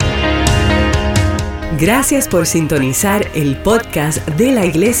Gracias por sintonizar el podcast de la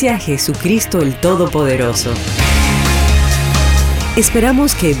Iglesia Jesucristo el Todopoderoso.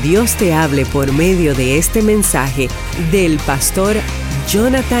 Esperamos que Dios te hable por medio de este mensaje del pastor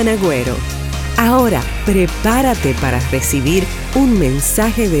Jonathan Agüero. Ahora, prepárate para recibir un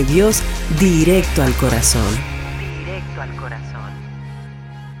mensaje de Dios directo al corazón. Directo al corazón.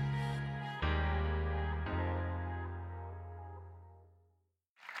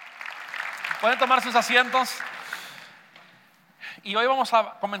 Pueden tomar sus asientos. Y hoy vamos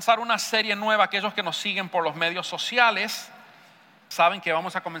a comenzar una serie nueva. Aquellos que nos siguen por los medios sociales saben que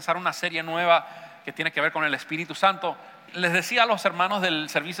vamos a comenzar una serie nueva que tiene que ver con el Espíritu Santo. Les decía a los hermanos del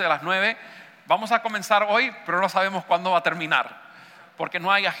servicio de las 9, vamos a comenzar hoy, pero no sabemos cuándo va a terminar, porque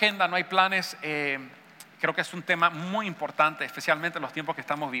no hay agenda, no hay planes. Creo que es un tema muy importante, especialmente en los tiempos que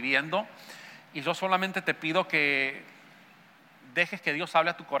estamos viviendo. Y yo solamente te pido que dejes que Dios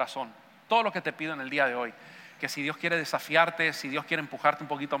hable a tu corazón. Todo lo que te pido en el día de hoy, que si Dios quiere desafiarte, si Dios quiere empujarte un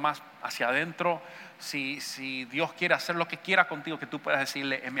poquito más hacia adentro, si Dios quiere hacer lo que quiera contigo, que tú puedas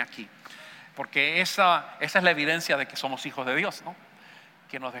decirle, heme aquí. Porque esa es la evidencia de que somos hijos de Dios, ¿no?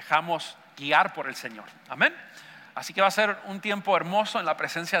 Que nos dejamos guiar por el Señor. Amén. Así que va a ser un tiempo hermoso en la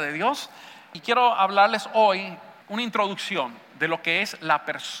presencia de Dios. Y quiero hablarles hoy una introducción de lo que es la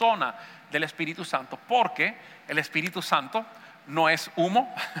persona del Espíritu Santo, porque el Espíritu Santo no es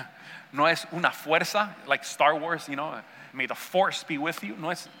humo. No es una fuerza, like Star Wars, may the force be with you. No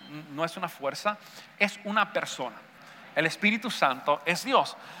es una fuerza, es una persona. El Espíritu Santo es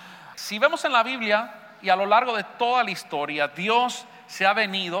Dios. Si vemos en la Biblia y a lo largo de toda la historia, Dios se ha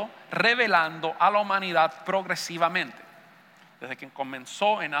venido revelando a la humanidad progresivamente. Desde que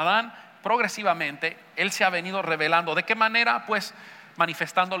comenzó en Adán, progresivamente, Él se ha venido revelando. ¿De qué manera? Pues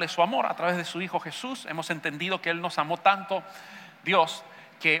manifestándole su amor a través de su Hijo Jesús. Hemos entendido que Él nos amó tanto, Dios,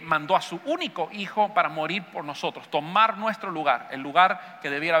 que mandó a su único hijo para morir por nosotros, tomar nuestro lugar, el lugar que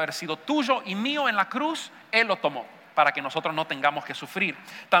debiera haber sido tuyo y mío en la cruz. Él lo tomó para que nosotros no tengamos que sufrir.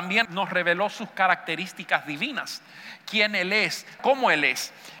 También nos reveló sus características divinas, quién Él es, cómo Él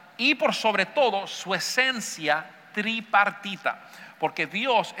es, y por sobre todo su esencia tripartita, porque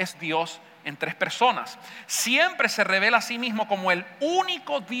Dios es Dios en tres personas. Siempre se revela a sí mismo como el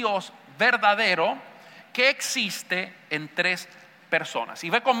único Dios verdadero que existe en tres personas. Y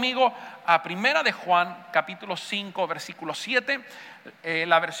ve conmigo a Primera de Juan, capítulo 5, versículo 7.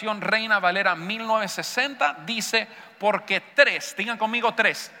 La versión Reina Valera 1960 dice: porque tres, digan conmigo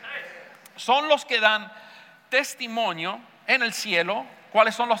tres, son los que dan testimonio en el cielo.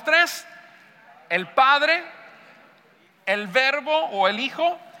 ¿Cuáles son los tres? El Padre, el Verbo o el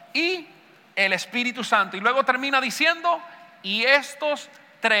Hijo y el Espíritu Santo. Y luego termina diciendo: y estos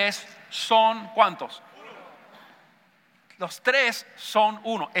tres son ¿cuántos? Los tres son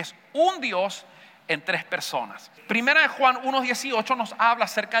uno. Es un Dios en tres personas. Primera de Juan 1:18 nos habla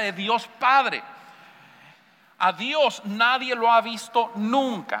acerca de Dios Padre. A Dios nadie lo ha visto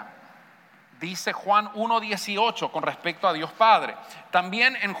nunca, dice Juan 1:18 con respecto a Dios Padre.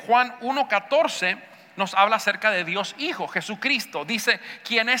 También en Juan 1:14 nos habla acerca de Dios Hijo, Jesucristo. Dice,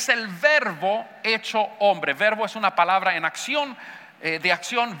 quien es el Verbo hecho hombre. Verbo es una palabra en acción. De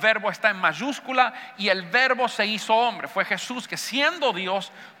acción, verbo está en mayúscula, y el verbo se hizo hombre. Fue Jesús que, siendo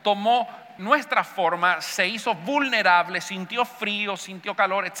Dios, tomó nuestra forma, se hizo vulnerable, sintió frío, sintió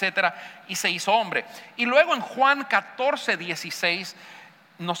calor, etcétera, y se hizo hombre. Y luego en Juan 14:16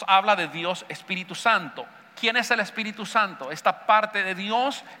 nos habla de Dios Espíritu Santo. ¿Quién es el Espíritu Santo? Esta parte de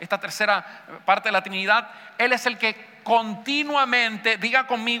Dios, esta tercera parte de la Trinidad. Él es el que continuamente, diga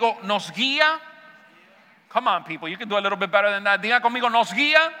conmigo, nos guía. Come on, people, you can do a little bit better than that. Diga conmigo, nos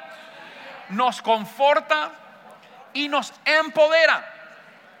guía, nos conforta y nos empodera.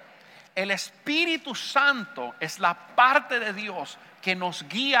 El Espíritu Santo es la parte de Dios que nos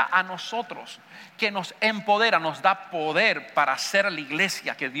guía a nosotros, que nos empodera, nos da poder para ser la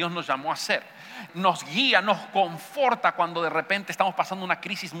iglesia que Dios nos llamó a ser. Nos guía, nos conforta cuando de repente estamos pasando una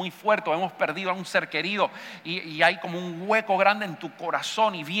crisis muy fuerte o hemos perdido a un ser querido y hay como un hueco grande en tu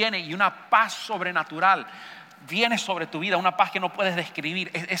corazón, y viene y una paz sobrenatural viene sobre tu vida, una paz que no puedes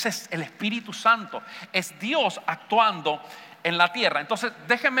describir. Ese es el Espíritu Santo, es Dios actuando en la tierra. Entonces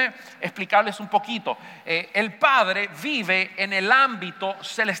déjenme explicarles un poquito. El Padre vive en el ámbito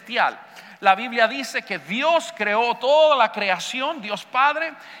celestial. La Biblia dice que Dios creó toda la creación, Dios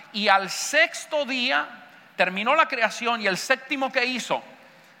Padre, y al sexto día terminó la creación, y el séptimo que hizo,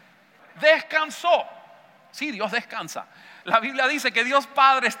 descansó. Sí, Dios descansa. La Biblia dice que Dios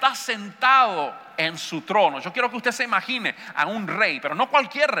Padre está sentado en su trono. Yo quiero que usted se imagine a un rey, pero no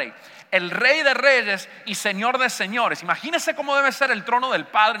cualquier rey, el Rey de reyes y Señor de señores. Imagínese cómo debe ser el trono del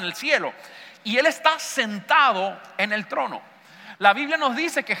Padre en el cielo. y Él está sentado en el trono. La Biblia nos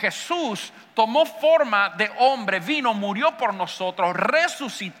dice que Jesús tomó forma de hombre, vino, murió por nosotros,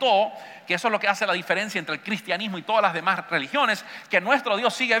 resucitó, que eso es lo que hace la diferencia entre el cristianismo y todas las demás religiones, que nuestro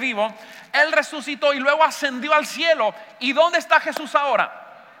Dios sigue vivo. Él resucitó y luego ascendió al cielo. ¿Y dónde está Jesús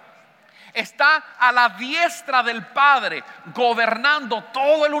ahora? Está a la diestra del Padre, gobernando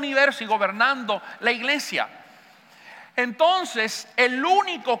todo el universo y gobernando la iglesia. Entonces, el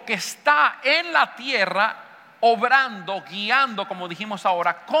único que está en la tierra obrando, guiando, como dijimos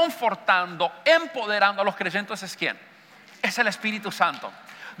ahora, confortando, empoderando a los creyentes, ¿es quién? Es el Espíritu Santo.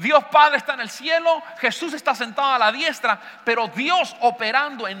 Dios Padre está en el cielo, Jesús está sentado a la diestra, pero Dios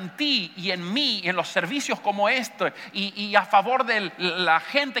operando en ti y en mí, en los servicios como este, y a favor de la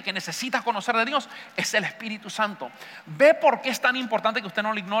gente que necesita conocer de Dios, es el Espíritu Santo. ¿Ve por qué es tan importante que usted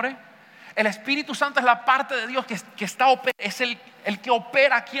no lo ignore? El Espíritu Santo es la parte de Dios que está, es el que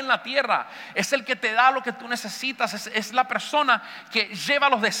opera aquí en la tierra, es el que te da lo que tú necesitas, es la persona que lleva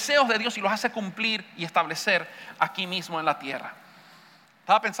los deseos de Dios y los hace cumplir y establecer aquí mismo en la tierra.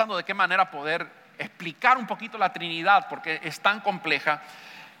 Estaba pensando de qué manera poder explicar un poquito la Trinidad, porque es tan compleja.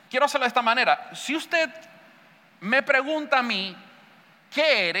 Quiero hacerlo de esta manera. Si usted me pregunta a mí,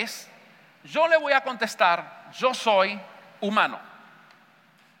 ¿qué eres? Yo le voy a contestar, yo soy humano.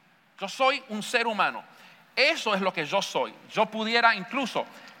 Yo soy un ser humano. Eso es lo que yo soy. Yo pudiera incluso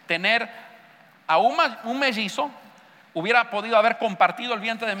tener a un mellizo, hubiera podido haber compartido el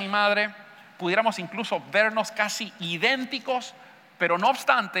vientre de mi madre, pudiéramos incluso vernos casi idénticos, pero no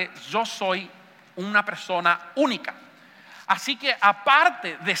obstante, yo soy una persona única. Así que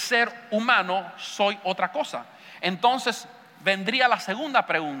aparte de ser humano, soy otra cosa. Entonces vendría la segunda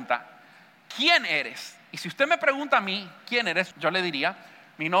pregunta: ¿quién eres? Y si usted me pregunta a mí, ¿quién eres? Yo le diría,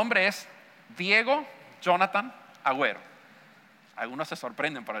 mi nombre es Diego Jonathan Agüero. Algunos se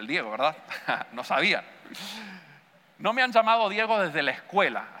sorprenden por el Diego, ¿verdad? No sabía. No me han llamado Diego desde la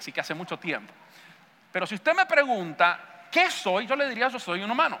escuela, así que hace mucho tiempo. Pero si usted me pregunta, ¿qué soy? Yo le diría, yo soy un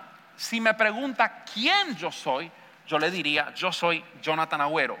humano. Si me pregunta quién yo soy, yo le diría, yo soy Jonathan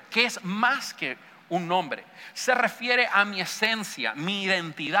Agüero, que es más que un nombre. Se refiere a mi esencia, mi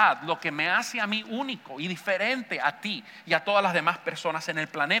identidad, lo que me hace a mí único y diferente a ti y a todas las demás personas en el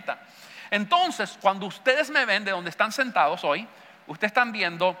planeta. Entonces, cuando ustedes me ven de donde están sentados hoy, ustedes están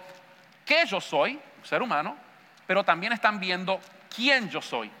viendo qué yo soy, un ser humano, pero también están viendo quién yo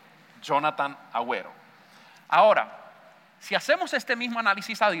soy, Jonathan Agüero. Ahora, si hacemos este mismo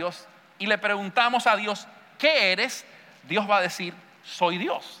análisis a Dios y le preguntamos a Dios, ¿qué eres? Dios va a decir, soy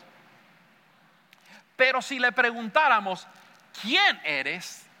Dios. Pero si le preguntáramos, ¿quién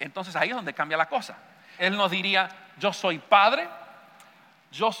eres? Entonces ahí es donde cambia la cosa. Él nos diría, yo soy Padre,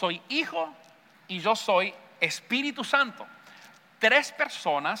 yo soy Hijo y yo soy Espíritu Santo. 3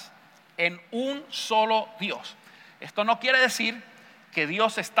 personas en un solo Dios. Esto no quiere decir que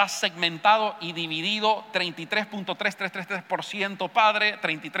Dios está segmentado y dividido 33.3333% Padre,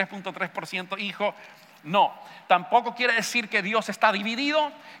 33.3% Hijo. No, tampoco quiere decir que Dios está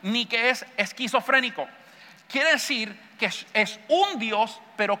dividido ni que es esquizofrénico. Quiere decir que es un Dios,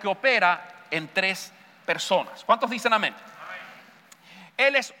 pero que opera en 3 personas. ¿Cuántos dicen amén?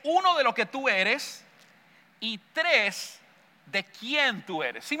 Él es uno de lo que tú eres y 3 de quién tú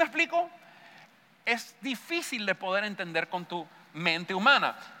eres. ¿Sí me explico? Es difícil de poder entender con tu mente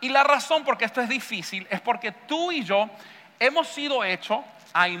humana. Y la razón por qué esto es difícil es porque tú y yo hemos sido hechos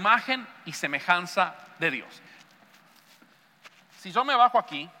a imagen y semejanza de Dios. Si yo me bajo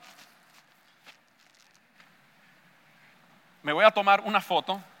aquí, me voy a tomar una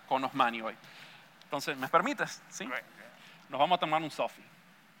foto con Osmani hoy. Entonces, ¿me permites? ¿Sí? Nos vamos a tomar un selfie.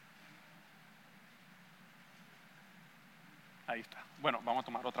 Ahí está. Bueno, vamos a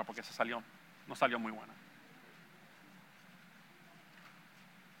tomar otra porque no salió muy buena.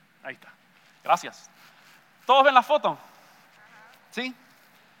 Ahí está. Gracias. ¿Todos ven la foto? ¿Sí?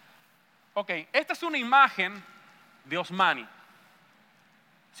 Ok, esta es una imagen de Osmani.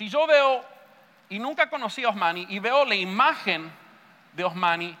 Si yo veo, y nunca conocí a Osmani, y veo la imagen de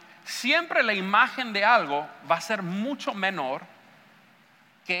Osmani, siempre la imagen de algo va a ser mucho menor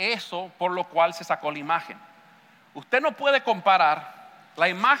que eso por lo cual se sacó la imagen. Usted no puede comparar la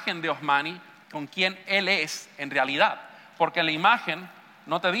imagen de Osmani con quien él es en realidad, porque la imagen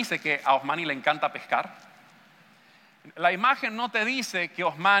no te dice que a Osmani le encanta pescar. La imagen no te dice que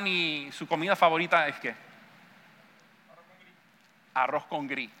Osmani, su comida favorita es ¿qué? Arroz con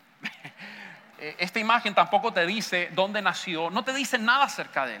gris. Esta imagen tampoco te dice dónde nació, no te dice nada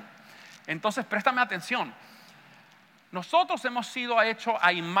acerca de él. Entonces, préstame atención. Nosotros hemos sido hechos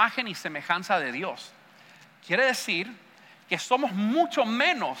a imagen y semejanza de Dios. Quiere decir que somos mucho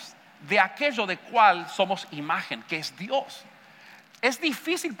menos de aquello de cual somos imagen, que es Dios. Es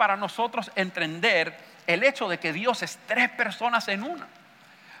difícil para nosotros entender el hecho de que Dios es 3 personas en una.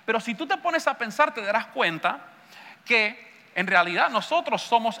 Pero si tú te pones a pensar, te darás cuenta que en realidad nosotros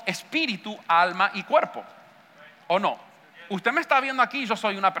somos espíritu, alma y cuerpo. ¿O no? Usted me está viendo aquí, yo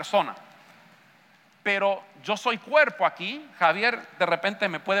soy una persona. Pero yo soy cuerpo aquí. Javier de repente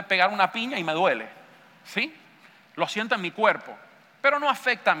me puede pegar una piña y me duele. ¿Sí? Lo siento en mi cuerpo. Pero no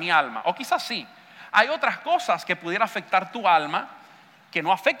afecta a mi alma. O quizás sí. Hay otras cosas que pudiera afectar tu alma que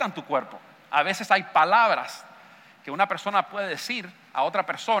no afectan tu cuerpo. A veces hay palabras que una persona puede decir a otra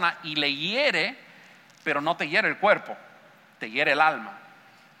persona y le hiere, pero no te hiere el cuerpo, te hiere el alma.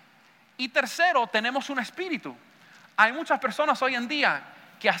 Y tercero, tenemos un espíritu. Hay muchas personas hoy en día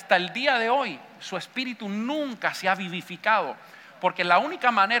que hasta el día de hoy su espíritu nunca se ha vivificado, porque la única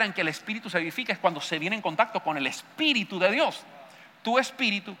manera en que el espíritu se vivifica es cuando se viene en contacto con el espíritu de Dios. Tu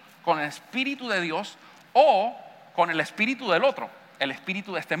espíritu con el espíritu de Dios o con el espíritu del otro, el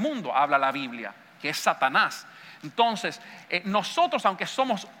espíritu de este mundo, habla la Biblia, que es Satanás. Entonces, nosotros, aunque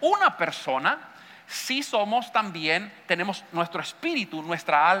somos una persona, sí somos también, tenemos nuestro espíritu,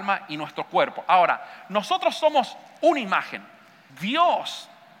 nuestra alma y nuestro cuerpo. Ahora, nosotros somos una imagen. Dios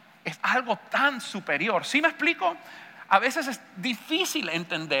es algo tan superior. ¿Sí me explico? A veces es difícil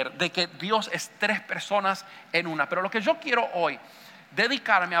entender de que Dios es 3 personas en una. Pero lo que yo quiero hoy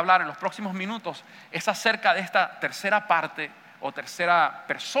dedicarme a hablar en los próximos minutos es acerca de esta tercera parte o tercera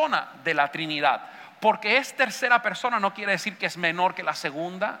persona de la Trinidad. Porque es tercera persona no quiere decir que es menor que la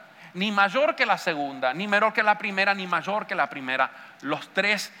segunda, ni mayor que la segunda, ni menor que la primera, ni mayor que la primera. Los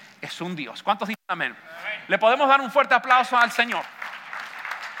 3 es un Dios. ¿Cuántos dicen amén? Le podemos dar un fuerte aplauso al Señor.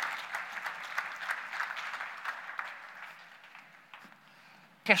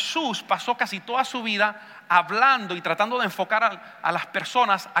 Jesús pasó casi toda su vida hablando y tratando de enfocar a las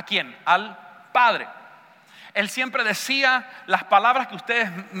personas, ¿a quién? Al Padre. Él siempre decía, las palabras que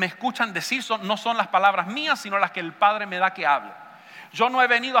ustedes me escuchan decir no son las palabras mías, sino las que el Padre me da que hable. Yo no he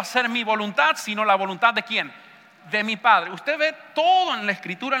venido a hacer mi voluntad, sino la voluntad ¿de quién? De mi Padre. Usted ve todo en la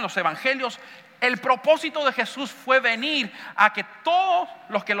Escritura, en los Evangelios. El propósito de Jesús fue venir a que todos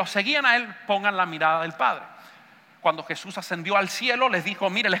los que lo seguían a Él pongan la mirada del Padre. Cuando Jesús ascendió al cielo, les dijo,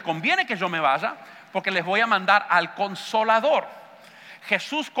 mire, les conviene que yo me vaya, porque les voy a mandar al Consolador.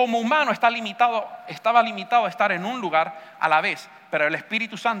 Jesús como humano estaba limitado a estar en un lugar a la vez, pero el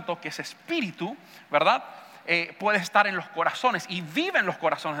Espíritu Santo, que es espíritu, ¿verdad? Puede estar en los corazones y vive en los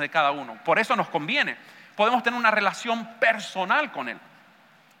corazones de cada uno. Por eso nos conviene. Podemos tener una relación personal con Él.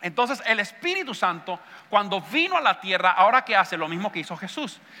 Entonces el Espíritu Santo, cuando vino a la tierra, ahora que hace lo mismo que hizo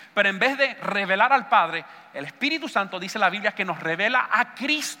Jesús, pero en vez de revelar al Padre, el Espíritu Santo, dice la Biblia, que nos revela a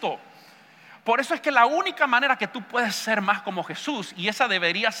Cristo. Por eso es que la única manera que tú puedes ser más como Jesús, y esa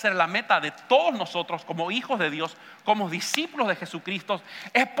debería ser la meta de todos nosotros como hijos de Dios, como discípulos de Jesucristo,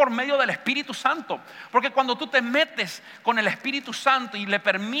 es por medio del Espíritu Santo. Porque cuando tú te metes con el Espíritu Santo y le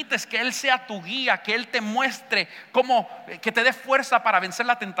permites que Él sea tu guía, que Él te muestre que te dé fuerza para vencer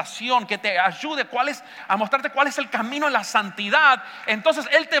la tentación, que te ayude a mostrarte cuál es el camino en la santidad, entonces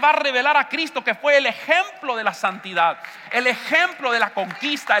Él te va a revelar a Cristo, que fue el ejemplo de la santidad, el ejemplo de la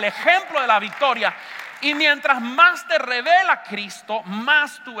conquista, el ejemplo de la victoria. Y mientras más te revela Cristo,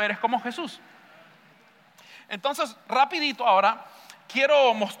 más tú eres como Jesús. Entonces, rapidito ahora,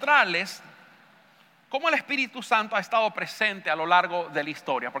 quiero mostrarles cómo el Espíritu Santo ha estado presente a lo largo de la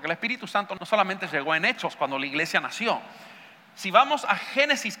historia. Porque el Espíritu Santo no solamente llegó en Hechos cuando la iglesia nació. Si vamos a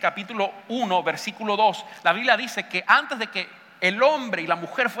Génesis capítulo 1, versículo 2, la Biblia dice que antes de que el hombre y la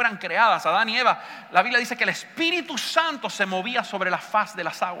mujer fueran creadas, Adán y Eva, la Biblia dice que el Espíritu Santo se movía sobre la faz de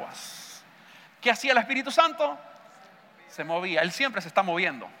las aguas. ¿Qué hacía el Espíritu Santo? Se movía. Él siempre se está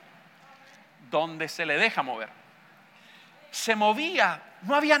moviendo donde se le deja mover. Se movía,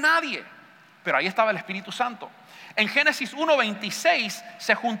 no había nadie, pero ahí estaba el Espíritu Santo. En Génesis 1:26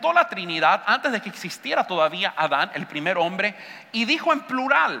 se juntó la Trinidad antes de que existiera todavía Adán, el primer hombre, y dijo en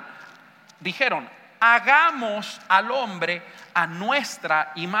plural, dijeron, hagamos al hombre a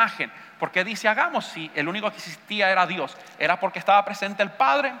nuestra imagen. ¿Por qué dice hagamos si el único que existía era Dios? Era porque estaba presente el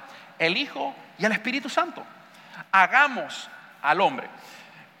Padre, el Hijo y el Espíritu Santo. Hagamos al hombre.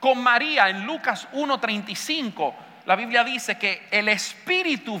 Con María en Lucas 1:35 la Biblia dice que el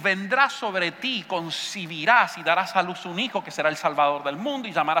Espíritu vendrá sobre ti, concebirás y darás a luz un hijo que será el Salvador del mundo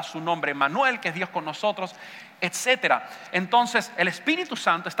y llamarás su nombre Emmanuel, que es Dios con nosotros, etc. Entonces el Espíritu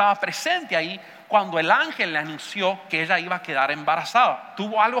Santo estaba presente ahí cuando el ángel le anunció que ella iba a quedar embarazada.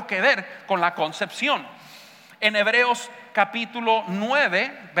 Tuvo algo que ver con la concepción. En Hebreos capítulo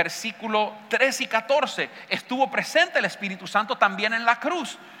 9, versículo 3 y 14, estuvo presente el Espíritu Santo también en la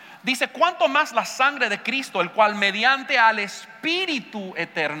cruz. Dice, ¿cuánto más la sangre de Cristo, el cual mediante al Espíritu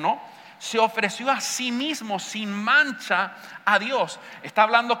eterno se ofreció a sí mismo sin mancha a Dios? Está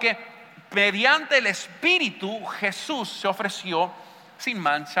hablando que mediante el Espíritu Jesús se ofreció sin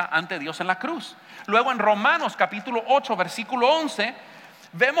mancha ante Dios en la cruz. Luego en Romanos capítulo 8 versículo 11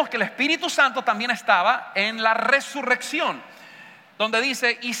 vemos que el Espíritu Santo también estaba en la resurrección, donde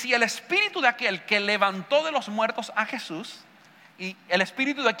dice, y si el Espíritu de aquel que levantó de los muertos a Jesús, ¿y el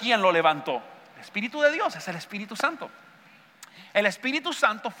Espíritu de quién lo levantó? El Espíritu de Dios, es el Espíritu Santo. El Espíritu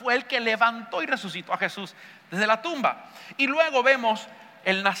Santo fue el que levantó y resucitó a Jesús desde la tumba. Y luego vemos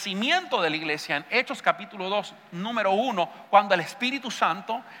el nacimiento de la iglesia en Hechos capítulo 2, número 1, cuando el Espíritu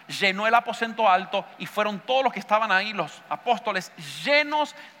Santo llenó el aposento alto y fueron todos los que estaban ahí, los apóstoles,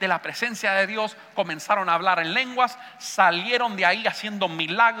 llenos de la presencia de Dios, comenzaron a hablar en lenguas, salieron de ahí haciendo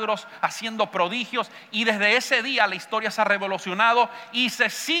milagros, haciendo prodigios, y desde ese día la historia se ha revolucionado y se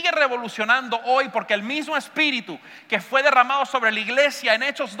sigue revolucionando hoy, porque el mismo Espíritu que fue derramado sobre la iglesia en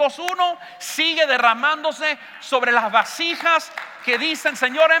Hechos 2:1 sigue derramándose sobre las vasijas que dicen,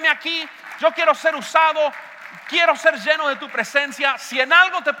 Señor, heme aquí, yo quiero ser usado, quiero ser lleno de tu presencia, si en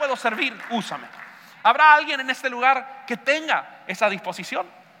algo te puedo servir, úsame. ¿Habrá alguien en este lugar que tenga esa disposición?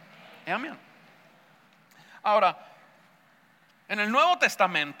 Amén. Ahora, en el Nuevo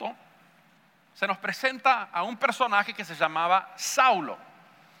Testamento se nos presenta a un personaje que se llamaba Saulo.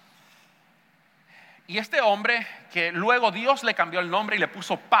 Y este hombre, que luego Dios le cambió el nombre y le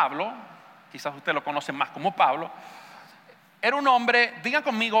puso Pablo, quizás usted lo conoce más como Pablo, era un hombre, digan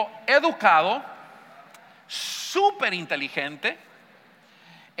conmigo, educado, súper inteligente.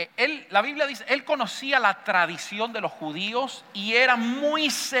 La Biblia dice, él conocía la tradición de los judíos y era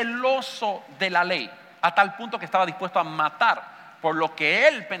muy celoso de la ley, a tal punto que estaba dispuesto a matar por lo que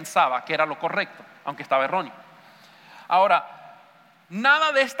él pensaba que era lo correcto, aunque estaba erróneo. Ahora,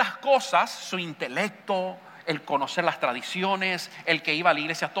 nada de estas cosas, su intelecto, el conocer las tradiciones, el que iba a la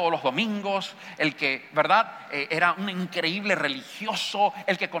iglesia todos los domingos, el que, ¿verdad? Era un increíble religioso,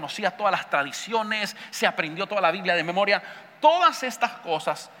 el que conocía todas las tradiciones, se aprendió toda la Biblia de memoria. Todas estas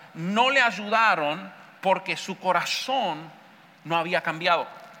cosas no le ayudaron porque su corazón no había cambiado.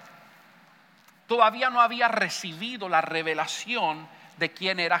 Todavía no había recibido la revelación de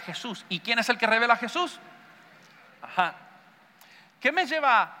quién era Jesús. ¿Y quién es el que revela a Jesús? Ajá. ¿Qué me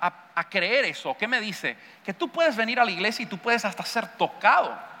lleva a creer eso? ¿Qué me dice? Que tú puedes venir a la iglesia y tú puedes hasta ser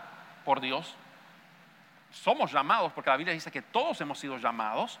tocado por Dios. Somos llamados, porque la Biblia dice que todos hemos sido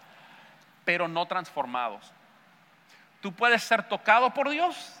llamados, pero no transformados. Tú puedes ser tocado por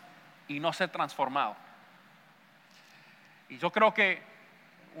Dios y no ser transformado. Y yo creo que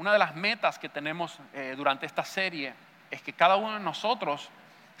una de las metas que tenemos durante esta serie es que cada uno de nosotros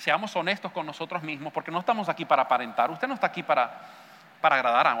seamos honestos con nosotros mismos, porque no estamos aquí para aparentar. Usted no está aquí para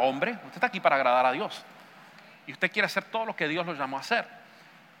agradar a hombre, usted está aquí para agradar a Dios. Y usted quiere hacer todo lo que Dios lo llamó a hacer.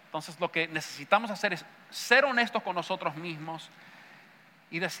 Entonces lo que necesitamos hacer es ser honestos con nosotros mismos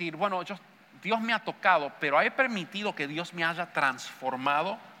y decir, bueno, Dios me ha tocado, pero he permitido que Dios me haya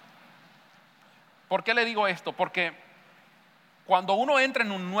transformado. ¿Por qué le digo esto? Porque cuando uno entra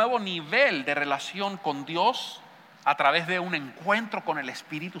en un nuevo nivel de relación con Dios a través de un encuentro con el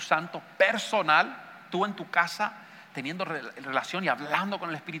Espíritu Santo personal, tú en tu casa teniendo relación y hablando con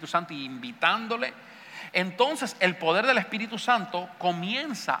el Espíritu Santo y invitándole, entonces el poder del Espíritu Santo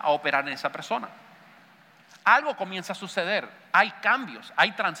comienza a operar en esa persona. Algo comienza a suceder, hay cambios,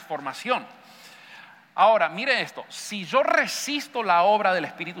 hay transformación. Ahora, mire esto, si yo resisto la obra del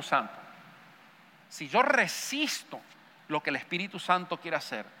Espíritu Santo, si yo resisto lo que el Espíritu Santo quiere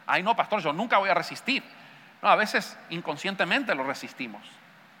hacer, ay no, pastor, yo nunca voy a resistir. No, a veces inconscientemente lo resistimos.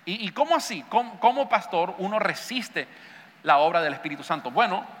 ¿Y cómo así? ¿Cómo pastor uno resiste la obra del Espíritu Santo?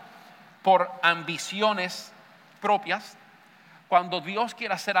 Bueno, por ambiciones propias. Cuando Dios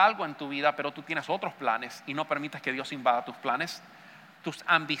quiere hacer algo en tu vida, pero tú tienes otros planes y no permites que Dios invada tus planes, tus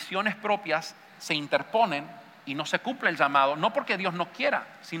ambiciones propias se interponen y no se cumple el llamado, no porque Dios no quiera,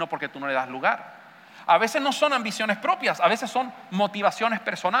 sino porque tú no le das lugar. A veces no son ambiciones propias, a veces son motivaciones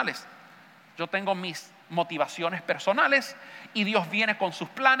personales. Yo tengo mis motivaciones personales y Dios viene con sus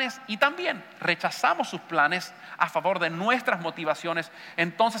planes y también rechazamos sus planes a favor de nuestras motivaciones.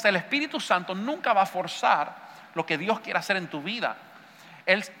 Entonces el Espíritu Santo nunca va a forzar lo que Dios quiere hacer en tu vida.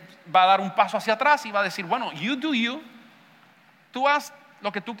 Él va a dar un paso hacia atrás y va a decir, bueno, you do you. Tú haz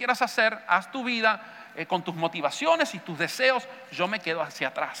lo que tú quieras hacer, haz tu vida con tus motivaciones y tus deseos. Yo me quedo hacia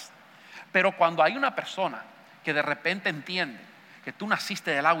atrás. Pero cuando hay una persona que de repente entiende que tú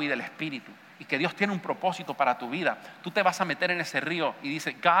naciste del agua y del Espíritu y que Dios tiene un propósito para tu vida, tú te vas a meter en ese río y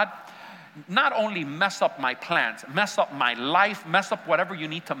dices, God, not only mess up my plans, mess up my life, mess up whatever you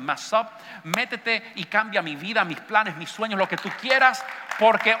need to mess up. Métete y cambia mi vida, mis planes, mis sueños, lo que tú quieras,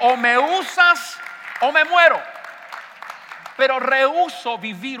 porque o me usas o me muero. Pero rehúso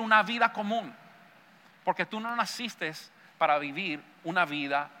vivir una vida común, porque tú no naciste para vivir una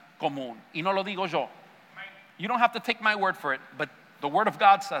vida común. Y no lo digo yo. You don't have to take my word for it, but the word of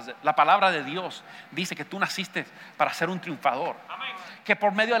God says it. La palabra de Dios dice que tú naciste para ser un triunfador. Amén. Que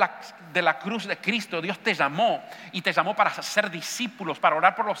por medio de la cruz de Cristo Dios te llamó, y te llamó para ser discípulos, para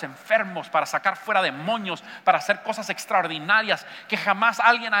orar por los enfermos, para sacar fuera demonios, para hacer cosas extraordinarias que jamás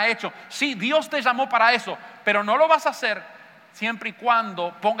alguien ha hecho. Sí, Dios te llamó para eso, pero no lo vas a hacer siempre y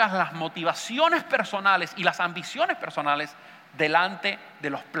cuando pongas las motivaciones personales y las ambiciones personales delante de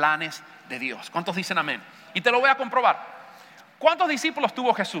los planes de Dios. ¿Cuántos dicen amén? Y te lo voy a comprobar. ¿Cuántos discípulos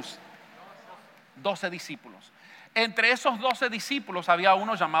tuvo Jesús? 12 discípulos. Entre esos 12 discípulos había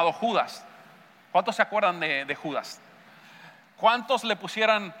uno llamado Judas. ¿Cuántos se acuerdan de Judas? ¿Cuántos le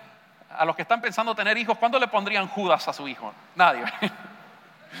pusieran, a los que están pensando tener hijos, cuántos le pondrían Judas a su hijo? Nadie.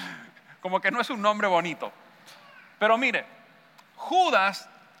 Como que no es un nombre bonito. Pero mire, Judas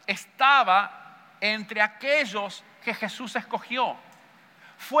estaba entre aquellos que Jesús escogió.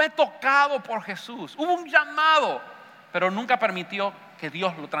 Fue tocado por Jesús. Hubo un llamado, pero nunca permitió que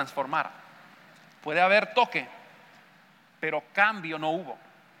Dios lo transformara. Puede haber toque, pero cambio no hubo.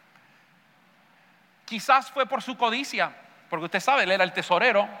 Quizás fue por su codicia, porque usted sabe, él era el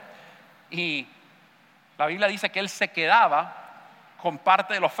tesorero y la Biblia dice que él se quedaba con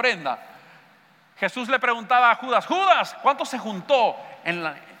parte de la ofrenda. Jesús le preguntaba a Judas: Judas, ¿cuánto se juntó en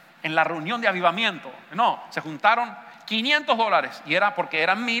la reunión de avivamiento? No, se juntaron $500, y era porque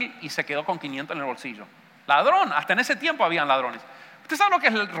eran 1,000 y se quedó con 500 en el bolsillo. Ladrón, hasta en ese tiempo habían ladrones. ¿Usted sabe lo que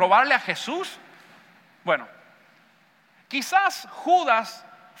es robarle a Jesús? Bueno, quizás Judas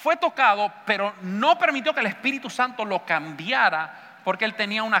fue tocado, pero no permitió que el Espíritu Santo lo cambiara, porque él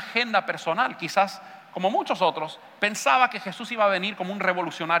tenía una agenda personal. Quizás, como muchos otros, pensaba que Jesús iba a venir como un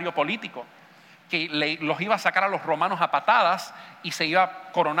revolucionario político, que los iba a sacar a los romanos a patadas y se iba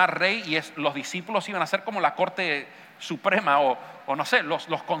a coronar rey, y los discípulos iban a ser como la corte suprema o no sé,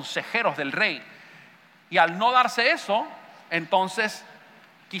 los consejeros del rey. Y al no darse eso, entonces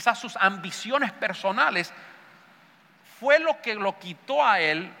quizás sus ambiciones personales fue lo que lo quitó a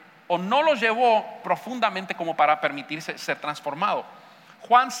él, o no lo llevó profundamente como para permitirse ser transformado.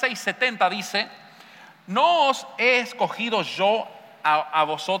 Juan 6:70 dice: ¿no os he escogido yo a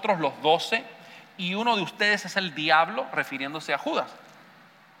vosotros los 12, y uno de ustedes es el diablo? Refiriéndose a Judas.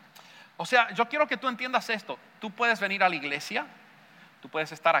 O sea, yo quiero que tú entiendas esto. Tú puedes venir a la iglesia, tú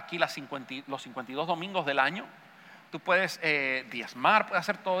puedes estar aquí los 52 domingos del año, tú puedes diezmar, puedes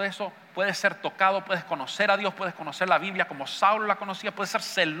hacer todo eso, puedes ser tocado, puedes conocer a Dios, puedes conocer la Biblia como Saulo la conocía, puedes ser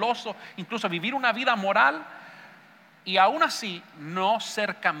celoso, incluso vivir una vida moral, y aún así no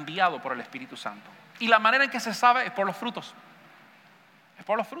ser cambiado por el Espíritu Santo. Y la manera en que se sabe es por los frutos. Es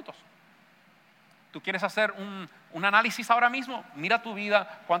por los frutos. ¿Tú quieres hacer un análisis ahora mismo? Mira tu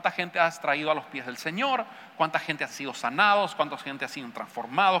vida, cuánta gente has traído a los pies del Señor, cuánta gente ha sido sanados, cuánta gente ha sido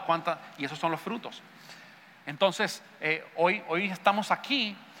transformados, y esos son los frutos. Entonces, hoy estamos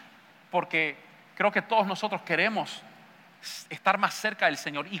aquí porque creo que todos nosotros queremos estar más cerca del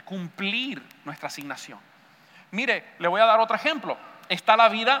Señor y cumplir nuestra asignación. Mire, le voy a dar otro ejemplo. Está la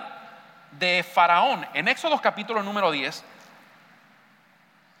vida de Faraón. En Éxodo capítulo número 10,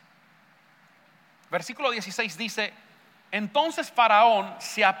 versículo 16 dice: entonces Faraón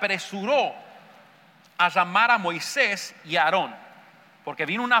se apresuró a llamar a Moisés y a Aarón, porque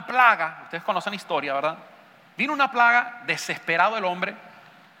vino una plaga. Ustedes conocen la historia, ¿verdad? Vino una plaga, desesperado el hombre,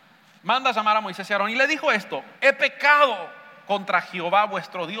 manda a llamar a Moisés y a Aarón y le dijo esto: he pecado contra Jehová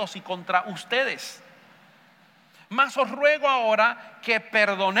vuestro Dios y contra ustedes, mas os ruego ahora que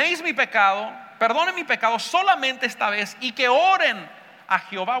perdonen mi pecado solamente esta vez, y que oren a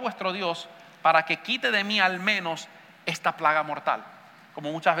Jehová vuestro Dios para que quite de mí al menos esta plaga mortal.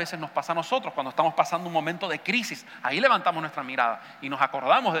 Como muchas veces nos pasa a nosotros cuando estamos pasando un momento de crisis. Ahí levantamos nuestra mirada y nos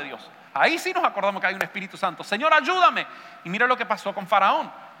acordamos de Dios. Ahí sí nos acordamos que hay un Espíritu Santo. Señor, ayúdame. Y mira lo que pasó con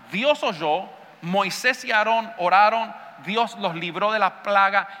Faraón. Dios oyó, Moisés y Aarón oraron, Dios los libró de la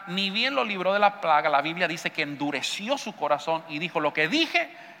plaga. Ni bien los libró de la plaga, la Biblia dice que endureció su corazón y dijo: lo que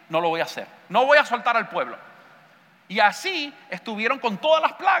dije no lo voy a hacer, no voy a soltar al pueblo. Y así estuvieron con todas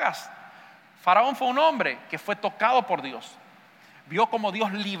las plagas. Faraón fue un hombre que fue tocado por Dios, vio cómo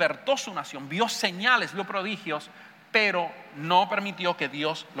Dios libertó su nación, vio señales, vio prodigios, pero no permitió que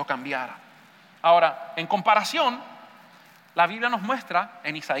Dios lo cambiara. Ahora, en comparación, la Biblia nos muestra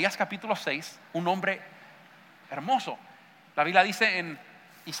en Isaías capítulo 6 un hombre hermoso. La Biblia dice en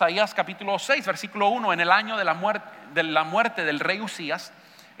Isaías capítulo 6, versículo 1, en el año de la muerte del rey Usías,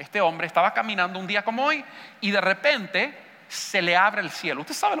 este hombre estaba caminando un día como hoy y de repente se le abre el cielo.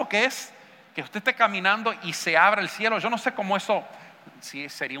 ¿Usted sabe lo que es? Que usted esté caminando y se abre el cielo. Yo no sé cómo eso, si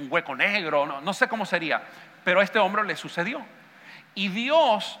sería un hueco negro, no sé cómo sería, pero a este hombre le sucedió. Y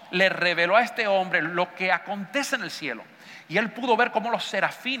Dios le reveló a este hombre lo que acontece en el cielo. Y él pudo ver cómo los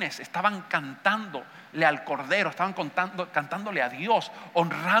serafines estaban cantándole al Cordero, estaban cantándole a Dios,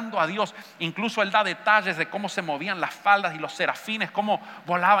 honrando a Dios. Incluso él da detalles de cómo se movían las faldas y los serafines, cómo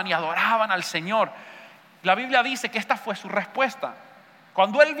volaban y adoraban al Señor. La Biblia dice que esta fue su respuesta.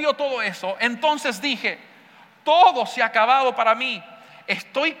 Cuando él vio todo eso, entonces dije: todo se ha acabado para mí.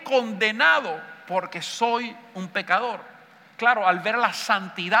 Estoy condenado porque soy un pecador. Claro, al ver la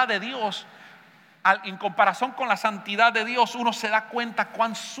santidad de Dios, en comparación con la santidad de Dios, uno se da cuenta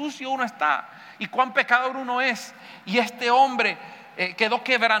cuán sucio uno está y cuán pecador uno es. Y este hombre quedó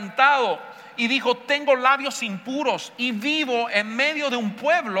quebrantado y dijo: tengo labios impuros y vivo en medio de un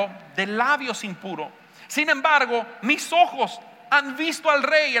pueblo de labios impuros. Sin embargo, mis ojos han visto al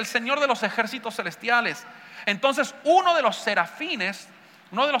Rey, el Señor de los ejércitos celestiales. Entonces uno de los serafines,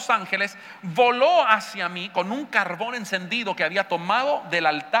 uno de los ángeles, voló hacia mí con un carbón encendido que había tomado del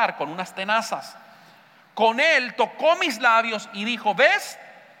altar con unas tenazas. Con él tocó mis labios y dijo: ¿ves?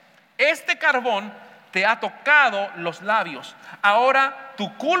 Este carbón te ha tocado los labios. Ahora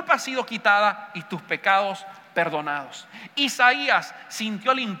tu culpa ha sido quitada y tus pecados perdonados. Isaías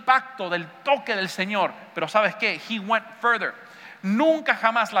sintió el impacto del toque del Señor, pero ¿sabes qué? He went further. Nunca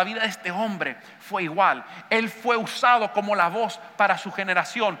jamás la vida de este hombre fue igual. Él fue usado como la voz para su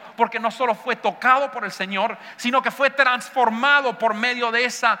generación, porque no solo fue tocado por el Señor, sino que fue transformado por medio de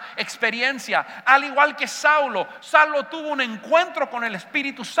esa experiencia. Al igual que Saulo tuvo un encuentro con el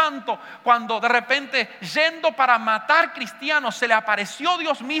Espíritu Santo cuando de repente, yendo para matar cristianos, se le apareció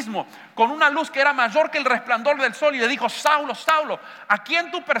Dios mismo con una luz que era mayor que el resplandor del sol y le dijo: Saulo, Saulo, ¿a quién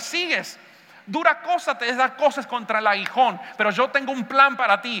tú persigues? Dura cosa te es dar cosas contra el aguijón, pero yo tengo un plan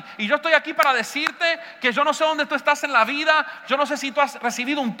para ti. Y yo estoy aquí para decirte que yo no sé dónde tú estás en la vida. Yo no sé si tú has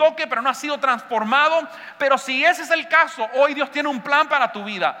recibido un toque pero no has sido transformado. Pero si ese es el caso, hoy Dios tiene un plan para tu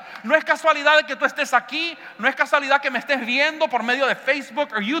vida. No es casualidad de que tú estés aquí. No es casualidad que me estés viendo por medio de Facebook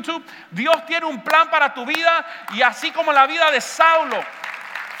o YouTube. Dios tiene un plan para tu vida. Y así como la vida de Saulo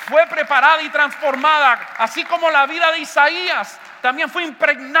fue preparada y transformada, así como la vida de Isaías también fue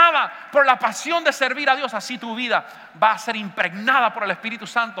impregnada por la pasión de servir a Dios, así tu vida va a ser impregnada por el Espíritu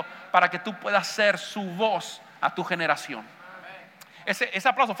Santo para que tú puedas ser su voz a tu generación. Ese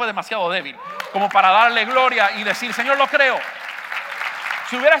aplauso fue demasiado débil como para darle gloria y decir: Señor, lo creo.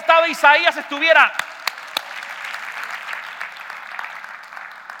 Si hubiera estado Isaías,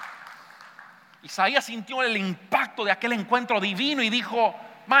 Isaías sintió el impacto de aquel encuentro divino y dijo: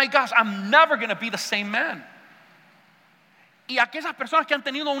 My gosh, I'm never going to be the same man. Y aquellas personas que han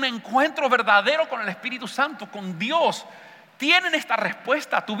tenido un encuentro verdadero con el Espíritu Santo, con Dios, tienen esta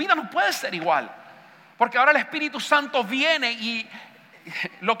respuesta: tu vida no puede ser igual, porque ahora el Espíritu Santo viene y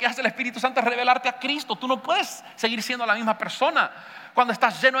lo que hace el Espíritu Santo es revelarte a Cristo. Tú no puedes seguir siendo la misma persona cuando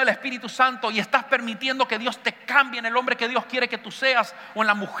estás lleno del Espíritu Santo y estás permitiendo que Dios te cambie en el hombre que Dios quiere que tú seas, o en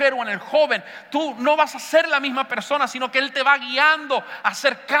la mujer o en el joven. Tú no vas a ser la misma persona, sino que Él te va guiando a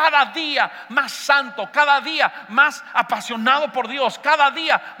ser cada día más santo, cada día más apasionado por Dios, cada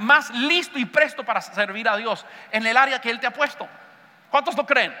día más listo y presto para servir a Dios en el área que Él te ha puesto. ¿Cuántos lo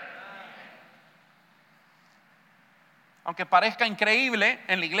creen? Aunque parezca increíble,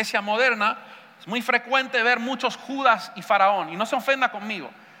 en la iglesia moderna es muy frecuente ver muchos Judas y Faraón. Y no se ofenda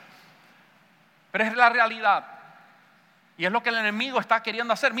conmigo, pero es la realidad. Y es lo que el enemigo está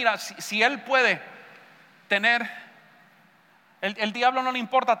queriendo hacer. Mira, si él puede tener, el diablo no le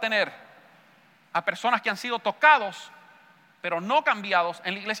importa tener a personas que han sido tocados pero no cambiados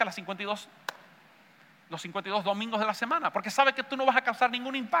en la iglesia los 52 domingos de la semana, porque sabe que tú no vas a causar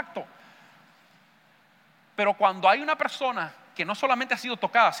ningún impacto. Pero cuando hay una persona que no solamente ha sido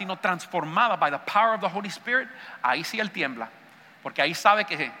tocada, sino transformada by the power of the Holy Spirit, ahí sí él tiembla, porque ahí sabe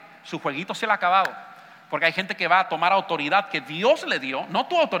que su jueguito se le ha acabado. Porque hay gente que va a tomar autoridad que Dios le dio, no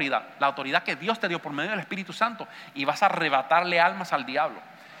tu autoridad, la autoridad que Dios te dio por medio del Espíritu Santo, y vas a arrebatarle almas al diablo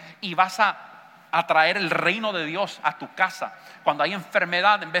y vas a atraer el reino de Dios a tu casa. Cuando hay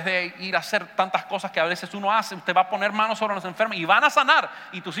enfermedad, en vez de ir a hacer tantas cosas que a veces uno hace, usted va a poner manos sobre los enfermos y van a sanar,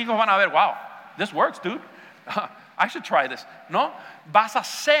 y tus hijos van a ver: wow, this works, dude. I should try this. No, vas a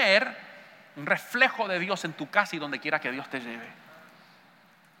ser un reflejo de Dios en tu casa y donde quiera que Dios te lleve.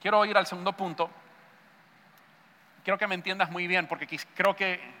 Quiero ir al segundo punto. Quiero que me entiendas muy bien, porque creo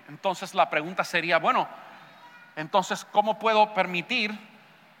que entonces la pregunta sería: bueno, entonces ¿cómo puedo permitir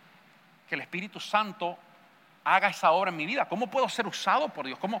que el Espíritu Santo haga esa obra en mi vida? ¿Cómo puedo ser usado por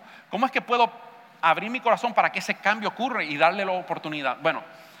Dios? ¿Cómo es que puedo abrir mi corazón para que ese cambio ocurra y darle la oportunidad? Bueno,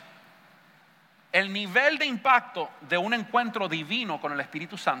 el nivel de impacto de un encuentro divino con el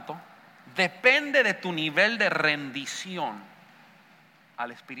Espíritu Santo depende de tu nivel de rendición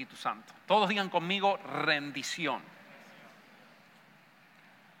al Espíritu Santo. Todos digan conmigo: rendición.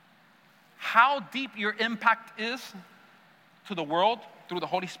 How deep your impact is to the world through the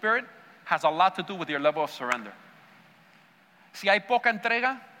Holy Spirit has a lot to do with your level of surrender. Si hay poca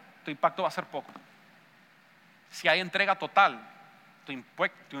entrega, tu impacto va a ser poco. Si hay entrega total,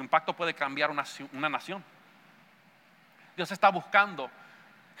 tu impacto puede cambiar una nación. Dios está buscando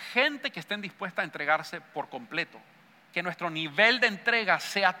gente que estén dispuesta a entregarse por completo. Que nuestro nivel de entrega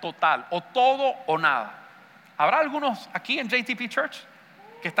sea total, o todo o nada. ¿Habrá algunos aquí en JTP Church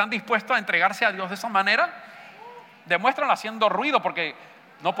que están dispuestos a entregarse a Dios de esa manera? Demuéstranlo haciendo ruido, porque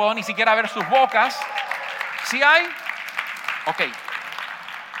no puedo ni siquiera ver sus bocas. ¿Sí hay? Ok.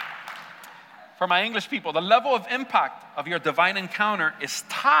 For my English people, the level of impact of your divine encounter is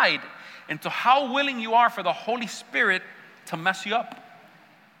tied into how willing you are for the Holy Spirit to mess you up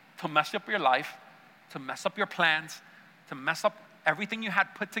your life, to mess up your plans, to mess up everything you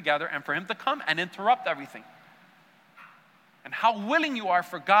had put together, and for Him to come and interrupt everything. And how willing you are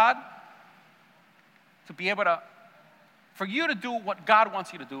for God to be able to, for you to do what God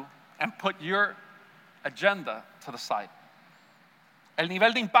wants you to do and put your agenda to the side. El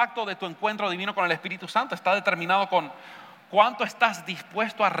nivel de impacto de tu encuentro divino con el Espíritu Santo está determinado con cuánto estás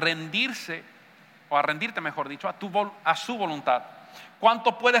dispuesto a rendirse, o a rendirte, mejor dicho, a su voluntad.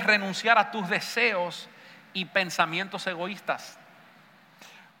 Cuánto puedes renunciar a tus deseos y pensamientos egoístas.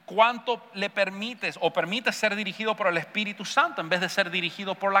 Cuánto le permites o permites ser dirigido por el Espíritu Santo en vez de ser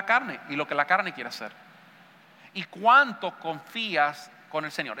dirigido por la carne y lo que la carne quiere hacer. Y cuánto confías con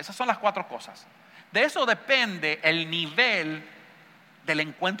el Señor. Esas son las 4 cosas. De eso depende el nivel del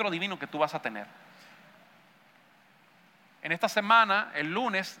encuentro divino que tú vas a tener. En esta semana, el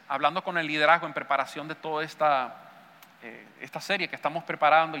lunes, hablando con el liderazgo en preparación de toda esta serie que estamos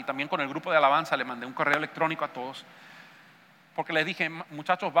preparando, y también con el grupo de alabanza, le mandé un correo electrónico a todos, porque les dije: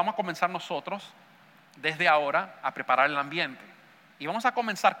 muchachos, vamos a comenzar nosotros desde ahora a preparar el ambiente, y vamos a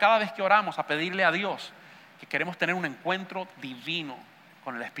comenzar cada vez que oramos a pedirle a Dios que queremos tener un encuentro divino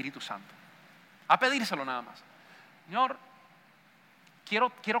con el Espíritu Santo, a pedírselo nada más. Señor,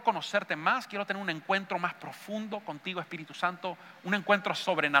 quiero conocerte más, quiero tener un encuentro más profundo contigo, Espíritu Santo, un encuentro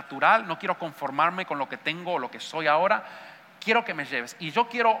sobrenatural. No quiero conformarme con lo que tengo o lo que soy ahora. Quiero que me lleves. Y yo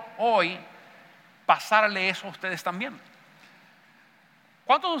quiero hoy pasarle eso a ustedes también.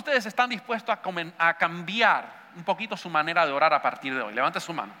 ¿Cuántos de ustedes están dispuestos a cambiar un poquito su manera de orar a partir de hoy? Levante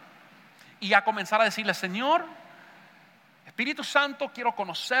su mano. Y a comenzar a decirle: Señor, Espíritu Santo, quiero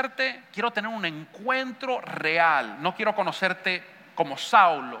conocerte, quiero tener un encuentro real. No quiero conocerte como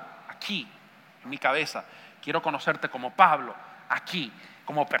Saulo, aquí, en mi cabeza. Quiero conocerte como Pablo, aquí,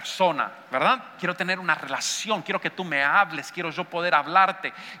 como persona, ¿verdad? Quiero tener una relación, quiero que tú me hables, quiero yo poder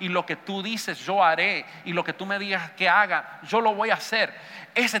hablarte, y lo que tú dices yo haré, y lo que tú me digas que haga, yo lo voy a hacer.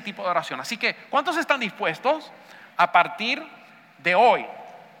 Ese tipo de oración. Así que, ¿cuántos están dispuestos a partir de hoy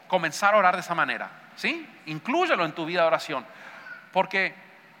comenzar a orar de esa manera? ¿Sí? Inclúyelo en tu vida de oración, porque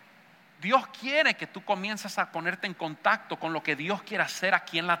Dios quiere que tú comiences a ponerte en contacto con lo que Dios quiere hacer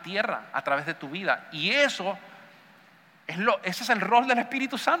aquí en la tierra a través de tu vida. Y ese es el rol del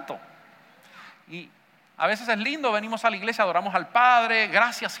Espíritu Santo. Y a veces es lindo, venimos a la iglesia, adoramos al Padre,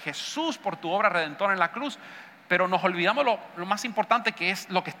 gracias Jesús por tu obra redentora en la cruz, pero nos olvidamos lo más importante, que es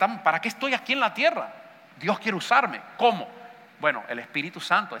 ¿para qué estoy aquí en la tierra? Dios quiere usarme. ¿Cómo? Bueno, el Espíritu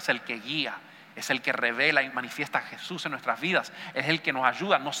Santo es el que guía, es el que revela y manifiesta a Jesús en nuestras vidas, es el que nos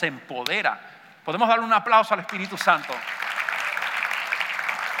ayuda, nos empodera. Podemos darle un aplauso al Espíritu Santo.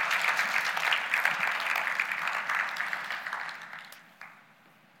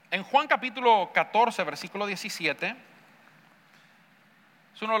 En Juan capítulo 14, versículo 17,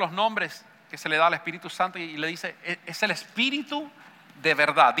 es uno de los nombres que se le da al Espíritu Santo, y le dice: es el Espíritu de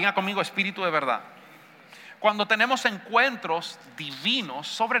verdad. Diga conmigo: Espíritu de verdad. Cuando tenemos encuentros divinos,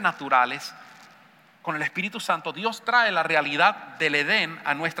 sobrenaturales, con el Espíritu Santo, Dios trae la realidad del Edén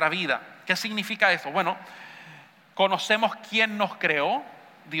a nuestra vida. ¿Qué significa eso? Bueno, conocemos quién nos creó,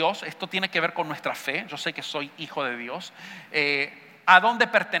 Dios. Esto tiene que ver con nuestra fe. Yo sé que soy hijo de Dios. ¿A dónde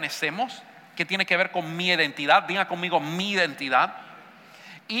pertenecemos? Que tiene que ver con mi identidad. Diga conmigo: mi identidad.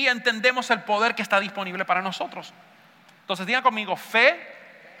 Y entendemos el poder que está disponible para nosotros. Entonces diga conmigo: fe,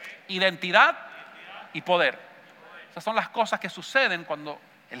 identidad y poder. Esas son las cosas que suceden cuando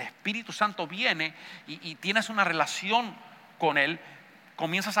el Espíritu Santo viene y tienes una relación con Él,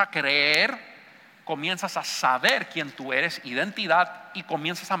 comienzas a creer, comienzas a saber quién tú eres, identidad, y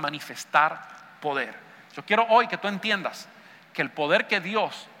comienzas a manifestar poder. Yo quiero hoy que tú entiendas que el poder que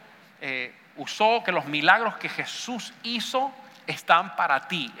Dios usó, que los milagros que Jesús hizo están para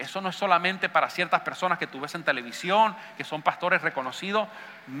ti. Eso no es solamente para ciertas personas que tú ves en televisión, que son pastores reconocidos.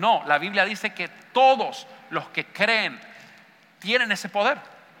 No, la Biblia dice que todos los que creen tienen ese poder.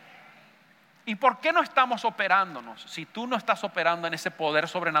 ¿Y por qué no estamos operándonos? Si tú no estás operando en ese poder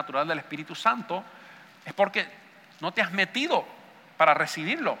sobrenatural del Espíritu Santo, es porque no te has metido para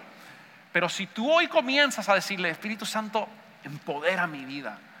recibirlo. Pero si tú hoy comienzas a decirle, Espíritu Santo, empodera mi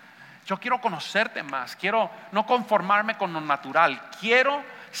vida. Yo quiero conocerte más, quiero no conformarme con lo natural, quiero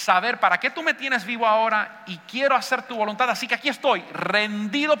saber para qué tú me tienes vivo ahora y quiero hacer tu voluntad. Así que aquí estoy,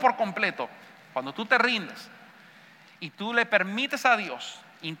 rendido por completo. Cuando tú te rindes y tú le permites a Dios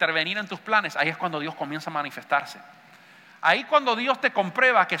intervenir en tus planes, ahí es cuando Dios comienza a manifestarse. Ahí cuando Dios te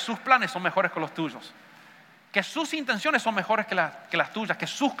comprueba que sus planes son mejores que los tuyos, que sus intenciones son mejores que las tuyas, que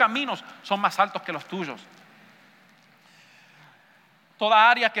sus caminos son más altos que los tuyos. Toda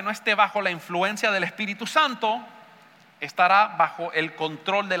área que no esté bajo la influencia del Espíritu Santo estará bajo el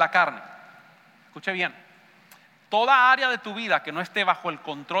control de la carne. Escuche bien, toda área de tu vida que no esté bajo el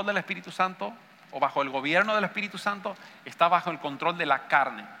control del Espíritu Santo o bajo el gobierno del Espíritu Santo está bajo el control de la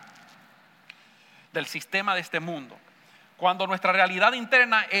carne, del sistema de este mundo. Cuando nuestra realidad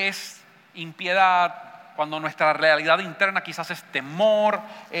interna es impiedad, cuando nuestra realidad interna quizás es temor,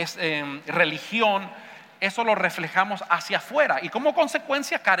 es religión, eso lo reflejamos hacia afuera y como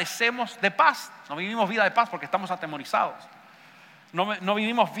consecuencia carecemos de paz. No vivimos vida de paz porque estamos atemorizados. No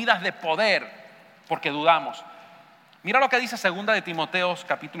vivimos vidas de poder porque dudamos. Mira lo que dice 2 de Timoteo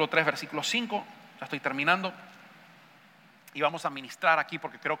capítulo 3 versículo 5. Ya estoy terminando. Y vamos a ministrar aquí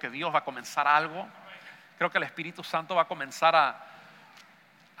porque creo que Dios va a comenzar algo. Creo que el Espíritu Santo va a comenzar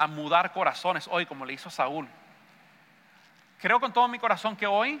a mudar corazones hoy como le hizo a Saúl. Creo con todo mi corazón que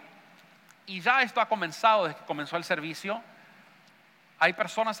hoy, y ya esto ha comenzado desde que comenzó el servicio, hay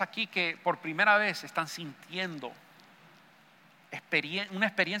personas aquí que por primera vez están sintiendo una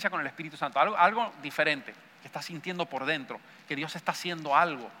experiencia con el Espíritu Santo, algo diferente, que estás sintiendo por dentro, que Dios está haciendo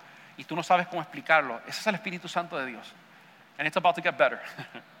algo y tú no sabes cómo explicarlo. Ese es el Espíritu Santo de Dios. And it's about to get better.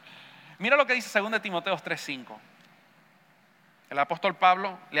 Mira lo que dice 2 de Timoteo 3:5. El apóstol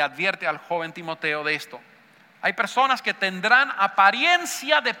Pablo le advierte al joven Timoteo de esto. Hay personas que tendrán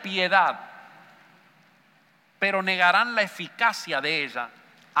apariencia de piedad, pero negarán la eficacia de ella.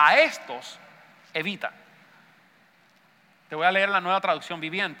 A estos evita. Te voy a leer la Nueva Traducción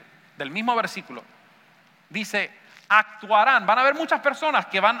Viviente del mismo versículo. Dice, actuarán. Van a haber muchas personas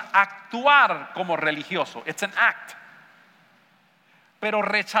que van a actuar como religiosos. It's an act. Pero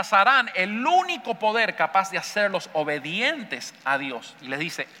rechazarán el único poder capaz de hacerlos obedientes a Dios. Y les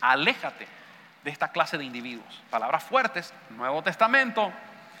dice, aléjate de esta clase de individuos. Palabras fuertes, Nuevo Testamento.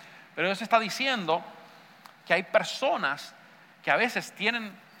 Pero Dios está diciendo que hay personas que a veces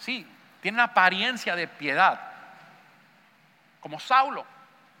tienen apariencia de piedad, como Saulo,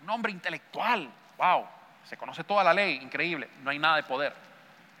 un hombre intelectual, wow, se conoce toda la ley, increíble, no hay nada de poder,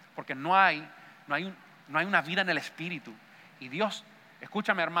 porque no hay una vida en el Espíritu. Y Dios,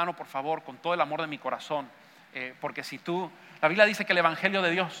 escúchame hermano, por favor, con todo el amor de mi corazón, porque la Biblia dice que el Evangelio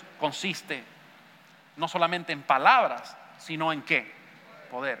de Dios consiste no solamente en palabras, sino en ¿qué?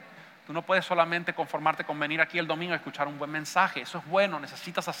 Poder. Tú no puedes solamente conformarte con venir aquí el domingo a escuchar un buen mensaje. Eso es bueno,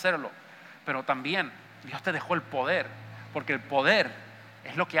 necesitas hacerlo. Pero también Dios te dejó el poder, porque el poder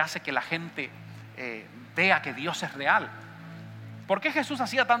es lo que hace que la gente vea que Dios es real. ¿Por qué Jesús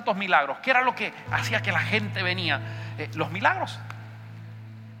hacía tantos milagros? ¿Qué era lo que hacía que la gente venía? Los milagros.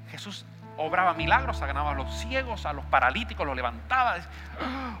 Jesús obraba milagros, sanaba a los ciegos, a los paralíticos, los levantaba.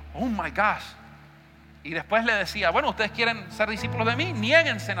 Oh my gosh. Y después le decía, bueno, ustedes quieren ser discípulos de mí,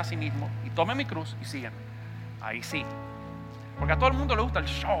 niéguense a sí mismos y tomen mi cruz y sigan. Ahí sí. Porque a todo el mundo le gusta el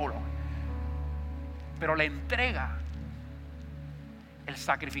show, ¿no? Pero la entrega, el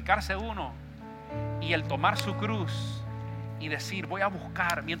sacrificarse uno y el tomar su cruz y decir, voy a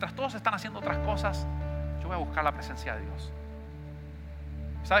buscar, mientras todos están haciendo otras cosas, yo voy a buscar la presencia de Dios.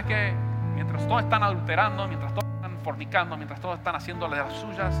 ¿Sabes qué? Mientras todos están adulterando, mientras todos están fornicando, mientras todos están haciendo las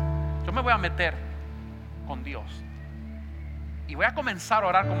suyas, yo me voy a meter con Dios y voy a comenzar a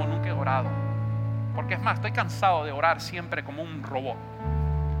orar como nunca he orado, porque es más, estoy cansado de orar siempre como un robot,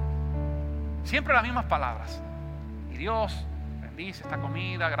 siempre las mismas palabras. Y Dios bendice esta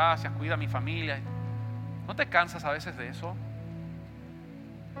comida, gracias, cuida a mi familia. ¿No te cansas a veces de eso?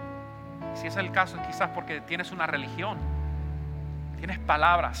 Si es el caso, quizás porque tienes una religión, tienes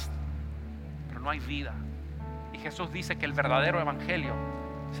palabras, pero no hay vida. Y Jesús dice que el verdadero evangelio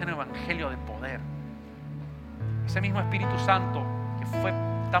es un evangelio de poder. Ese mismo Espíritu Santo que fue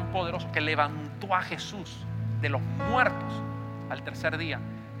tan poderoso, que levantó a Jesús de los muertos al tercer día,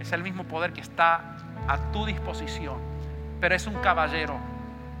 es el mismo poder que está a tu disposición. Pero es un caballero.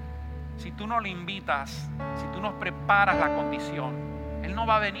 Si tú no le invitas, si tú no preparas la condición, Él no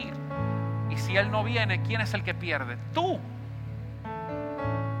va a venir. Y si Él no viene, ¿quién es el que pierde? Tú.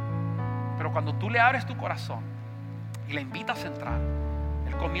 Pero cuando tú le abres tu corazón y le invitas a entrar,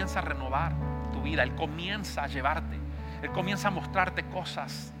 Él comienza a renovar tu vida. Él comienza a llevarte. Él comienza a mostrarte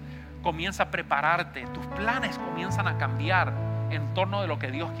cosas. Comienza a prepararte. Tus planes comienzan a cambiar en torno de lo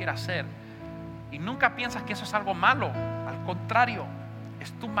que Dios quiere hacer. Y nunca piensas que eso es algo malo. Al contrario,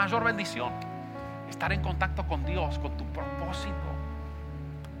 es tu mayor bendición. Estar en contacto con Dios, con tu propósito.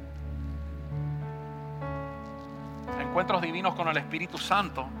 Encuentros divinos con el Espíritu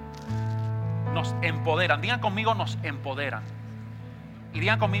Santo nos empoderan. Digan conmigo, nos empoderan. Y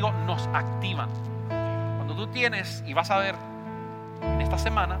digan conmigo, nos activan. Cuando tú tienes, y vas a ver en esta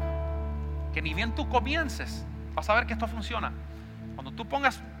semana, que ni bien tú comiences, vas a ver que esto funciona. Cuando tú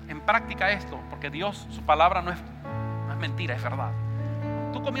pongas en práctica esto, porque Dios, su palabra no es mentira, es verdad.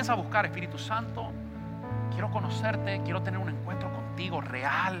 Cuando tú comienzas a buscar, Espíritu Santo, quiero conocerte, quiero tener un encuentro contigo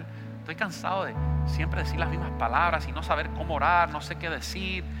real. Estoy cansado de siempre decir las mismas palabras y no saber cómo orar, no sé qué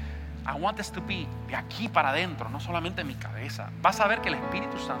decir. I want this to be de aquí para adentro, no solamente en mi cabeza. Vas a ver que el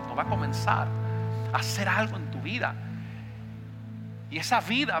Espíritu Santo va a comenzar a hacer algo en tu vida. Y esa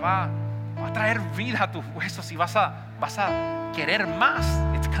vida va a traer vida a tus huesos y vas a querer más.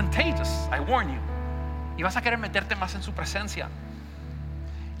 It's contagious, I warn you. Y vas a querer meterte más en su presencia.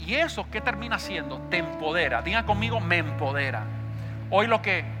 Y eso, ¿qué termina haciendo? Te empodera. Diga conmigo, me empodera. Hoy lo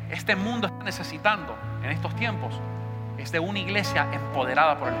que este mundo está necesitando en estos tiempos es de una iglesia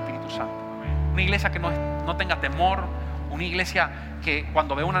empoderada por el Espíritu Santo. Una iglesia que no tenga temor. Una iglesia que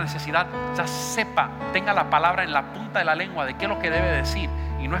cuando ve una necesidad ya sepa, tenga la palabra en la punta de la lengua de qué es lo que debe decir.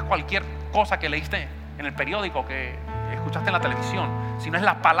 Y no es cualquier cosa que leíste en el periódico, que escuchaste en la televisión, sino es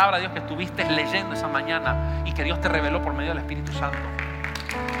la palabra de Dios que estuviste leyendo esa mañana y que Dios te reveló por medio del Espíritu Santo.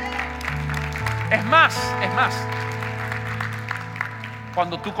 Es más,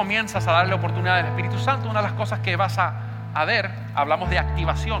 cuando tú comienzas a darle oportunidad al Espíritu Santo, una de las cosas que vas a ver, hablamos de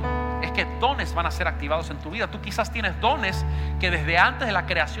activación, es que dones van a ser activados en tu vida. Tú quizás tienes dones que desde antes de la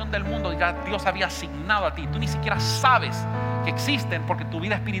creación del mundo ya Dios había asignado a ti. Tú ni siquiera sabes que existen porque tu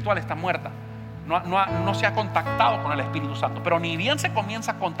vida espiritual está muerta. No se ha contactado con el Espíritu Santo. Pero ni bien se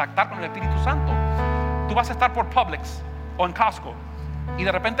comienza a contactar con el Espíritu Santo, tú vas a estar por Publix o en Costco y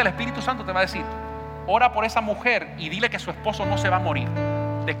de repente el Espíritu Santo te va a decir: ora por esa mujer y dile que su esposo no se va a morir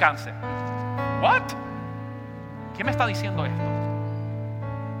de cáncer. ¿What? ¿Quién me está diciendo esto?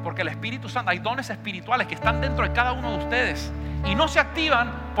 Porque el Espíritu Santo, hay dones espirituales que están dentro de cada uno de ustedes y no se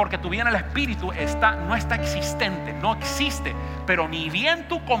activan porque tu vida en el Espíritu no está existente, no existe. Pero ni bien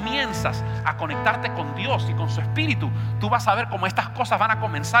tú comienzas a conectarte con Dios y con su Espíritu, tú vas a ver cómo estas cosas van a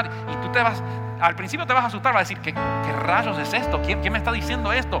comenzar. Y tú al principio te vas a asustar, vas a decir: ¿qué rayos es esto? ¿Quién me está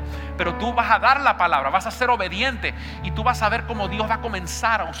diciendo esto? Pero tú vas a dar la palabra, vas a ser obediente y tú vas a ver cómo Dios va a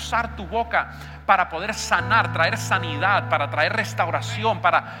comenzar a usar tu boca para poder sanar, traer sanidad, para traer restauración,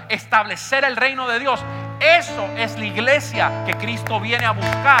 para establecer el reino de Dios. Eso es la iglesia que Cristo viene a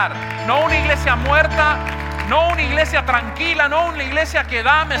buscar. No una iglesia muerta, no una iglesia tranquila, no una iglesia que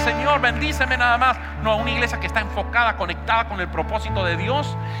dame, Señor, bendíceme nada más. No, una iglesia que está enfocada, conectada con el propósito de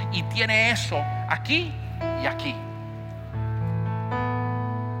Dios y tiene eso aquí y aquí.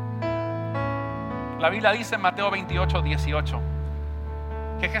 La Biblia dice en Mateo 28:18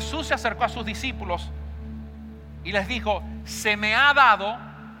 que Jesús se acercó a sus discípulos y les dijo: se me ha dado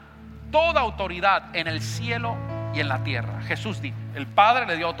toda autoridad en el cielo y en la tierra. Jesús dijo, el Padre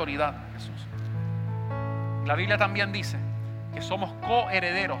le dio autoridad a Jesús. La Biblia también dice que somos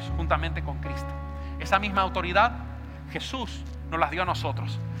coherederos juntamente con Cristo. Esa misma autoridad Jesús nos las dio a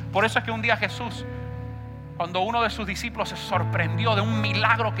nosotros. Por eso es que un día Jesús, cuando uno de sus discípulos se sorprendió de un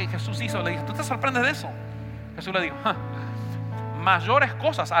milagro que Jesús hizo, le dijo: ¿tú te sorprendes de eso? Jesús le dijo: mayores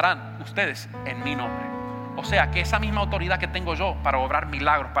cosas harán ustedes en mi nombre. O sea que esa misma autoridad que tengo yo para obrar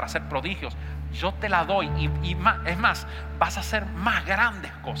milagros, para hacer prodigios, yo te la doy y más, es más, vas a hacer más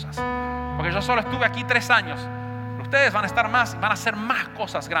grandes cosas. Porque yo solo estuve aquí 3 años. Ustedes van a estar más, van a hacer más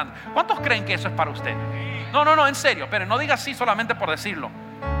cosas grandes. ¿Cuántos creen que eso es para ustedes? No, en serio, pero no digas sí solamente por decirlo.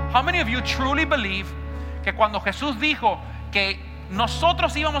 How many of you truly believe que cuando Jesús dijo que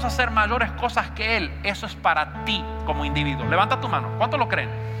nosotros íbamos a hacer mayores cosas que Él, eso es para ti como individuo? Levanta tu mano. ¿Cuántos lo creen?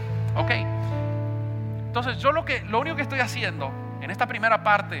 Ok. Entonces yo lo único que estoy haciendo en esta primera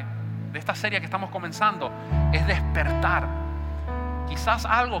parte de esta serie que estamos comenzando es despertar quizás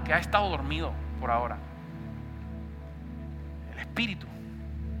algo que ha estado dormido por ahora. El espíritu.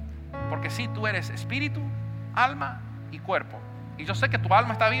 Porque sí, tú eres espíritu, alma y cuerpo. Y yo sé que tu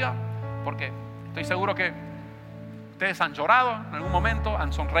alma está viva porque estoy seguro que ustedes han llorado en algún momento,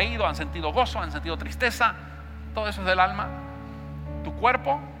 han sonreído, han sentido gozo, han sentido tristeza. Todo eso es del alma. Tu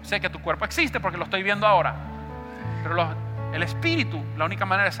cuerpo, sé que tu cuerpo existe porque lo estoy viendo ahora. Pero el espíritu, la única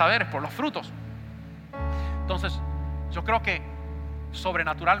manera de saber es por los frutos. Entonces, yo creo que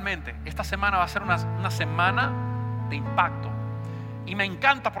sobrenaturalmente esta semana va a ser una semana de impacto. Y me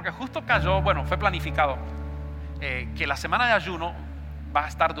encanta porque justo cayó, fue planificado que la semana de ayuno va a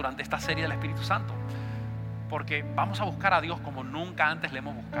estar durante esta serie del Espíritu Santo. Porque vamos a buscar a Dios como nunca antes le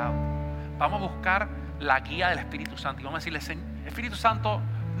hemos buscado. Vamos a buscar la guía del Espíritu Santo y vamos a decirle: Espíritu Santo,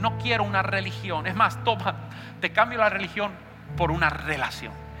 no quiero una religión. Es más, toma, te cambio la religión por una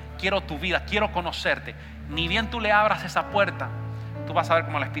relación. Quiero tu vida, quiero conocerte. Ni bien tú le abras esa puerta, tú vas a ver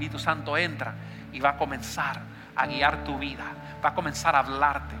cómo el Espíritu Santo entra y va a comenzar a guiar tu vida, va a comenzar a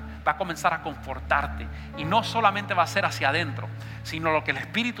hablarte, va a comenzar a confortarte. Y no solamente va a ser hacia adentro, sino lo que el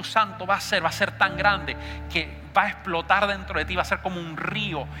Espíritu Santo va a ser tan grande que va a explotar dentro de ti, va a ser como un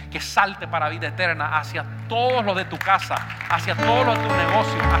río que salte para vida eterna hacia todos los de tu casa, hacia todos los de tu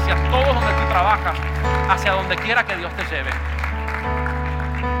negocio, hacia todos donde tú trabajas, hacia donde quiera que Dios te lleve.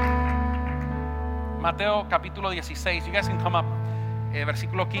 Mateo capítulo 16, you guys can come up.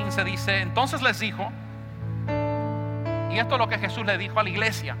 Versículo 15 dice: entonces les dijo, y esto es lo que Jesús le dijo a la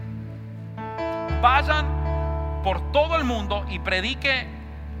iglesia: vayan por todo el mundo y predique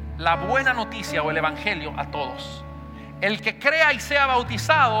la buena noticia o el evangelio a todos. El que crea y sea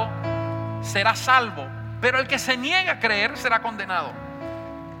bautizado será salvo, pero el que se niega a creer será condenado.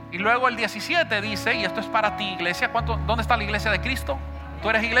 Y luego el 17 dice, y esto es para ti, iglesia. ¿Dónde está la iglesia de Cristo? ¿Tú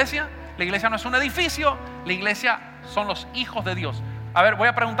eres iglesia? La iglesia no es un edificio, la iglesia son los hijos de Dios. A ver, voy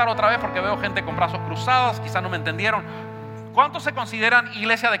a preguntar otra vez porque veo gente con brazos cruzados, quizás no me entendieron. ¿Cuántos se consideran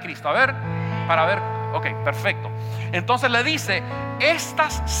iglesia de Cristo? A ver, para ver. Ok, perfecto. Entonces le dice: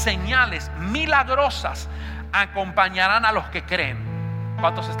 estas señales milagrosas acompañarán a los que creen.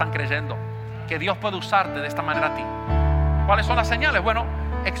 ¿Cuántos están creyendo que Dios puede usarte de esta manera a ti? ¿Cuáles son las señales? Bueno,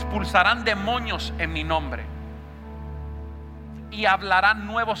 expulsarán demonios en mi nombre y hablarán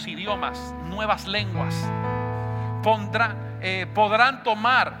nuevos idiomas, nuevas lenguas. Podrán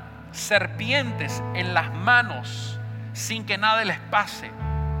tomar serpientes en las manos sin que nada les pase.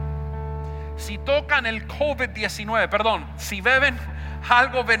 Si tocan el COVID-19, si beben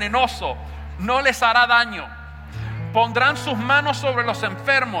algo venenoso, no les hará daño. Pondrán sus manos sobre los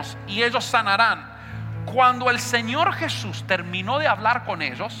enfermos y ellos sanarán. Cuando el Señor Jesús terminó de hablar con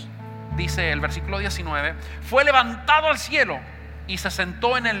ellos, dice el versículo 19, fue levantado al cielo y se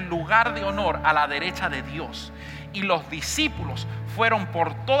sentó en el lugar de honor a la derecha de Dios. Y los discípulos fueron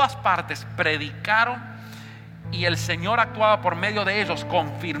por todas partes, predicaron, y el Señor actuaba por medio de ellos,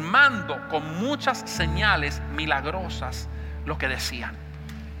 confirmando con muchas señales milagrosas lo que decían.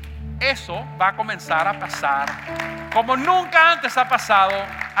 Eso va a comenzar a pasar como nunca antes ha pasado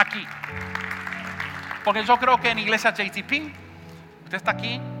aquí. Porque yo creo que en Iglesia JTP usted está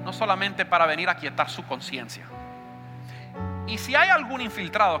aquí no solamente para venir a quietar su conciencia. Y si hay algún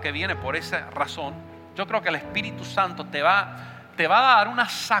infiltrado que viene por esa razón, yo creo que el Espíritu Santo te va a dar una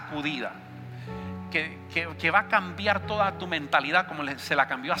sacudida que va a cambiar toda tu mentalidad, como se la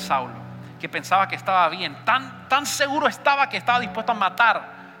cambió a Saulo, que pensaba que estaba bien, tan seguro estaba que estaba dispuesto a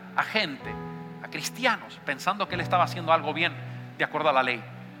matar a gente, a cristianos, pensando que él estaba haciendo algo bien de acuerdo a la ley,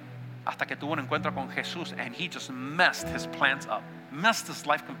 hasta que tuvo un encuentro con Jesús and he just messed his plans up, messed his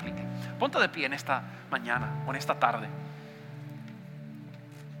life completely. Ponte de pie en esta mañana o en esta tarde.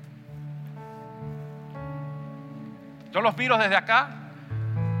 Yo los miro desde acá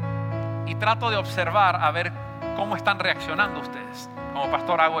y trato de observar a ver cómo están reaccionando ustedes. Como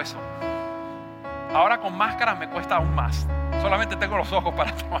pastor hago eso. Ahora con máscaras me cuesta aún más. Solamente tengo los ojos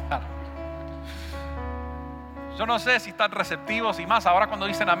para trabajar. Yo no sé si están receptivos y más. Ahora cuando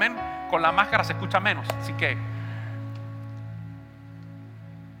dicen amén, con la máscara se escucha menos. Así que...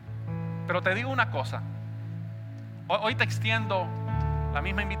 Pero te digo una cosa. Hoy te extiendo la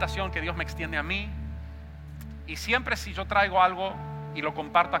misma invitación que Dios me extiende a mí. Y siempre si yo traigo algo y lo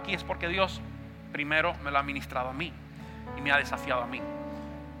comparto aquí es porque Dios primero me lo ha ministrado a mí y me ha desafiado a mí.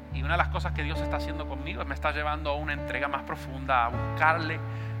 Y una de las cosas que Dios está haciendo conmigo es me está llevando a una entrega más profunda, a buscarle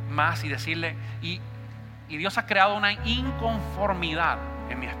más y decirle. Y Dios ha creado una inconformidad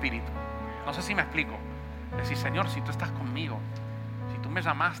en mi espíritu. No sé si me explico. Decir, Señor, si tú estás conmigo, si tú me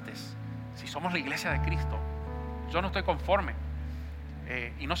llamaste, si somos la iglesia de Cristo, yo no estoy conforme.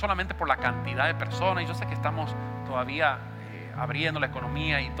 y no solamente por la cantidad de personas. Y yo sé que estamos todavía abriendo la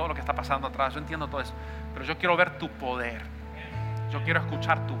economía y todo lo que está pasando atrás, yo entiendo todo eso, pero yo quiero ver tu poder, yo quiero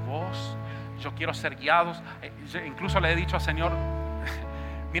escuchar tu voz, yo quiero ser guiados. Incluso le he dicho al Señor,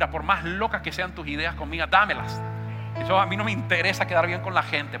 mira, por más locas que sean tus ideas conmigo, dámelas. A mí no me interesa quedar bien con la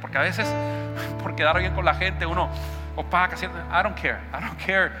gente, porque a veces por quedar bien con la gente uno opaca. I don't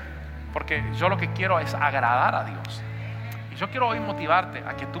care, porque yo lo que quiero es agradar a Dios. Y yo quiero hoy motivarte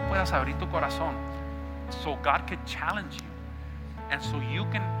a que tú puedas abrir tu corazón, so God can challenge you, and so you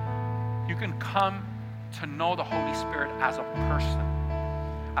can come to know the Holy Spirit as a person.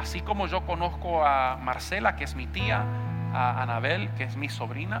 Así como yo conozco a Marcela, que es mi tía, a Anabel, que es mi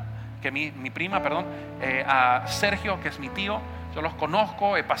sobrina, que mi prima, perdón, a Sergio, que es mi tío, yo los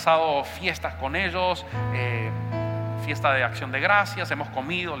conozco, he pasado fiestas con ellos, fiesta de Acción de Gracias, hemos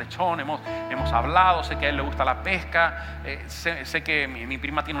comido lechón, hemos hablado, sé que a él le gusta la pesca, sé que mi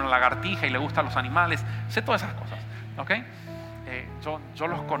prima tiene una lagartija y le gustan los animales, sé todas esas cosas, ¿ok? Yo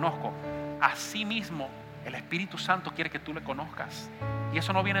los conozco. Asimismo, el Espíritu Santo quiere que tú le conozcas, y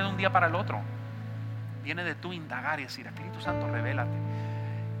eso no viene de un día para el otro, viene de tú indagar y decir: Espíritu Santo, revélate.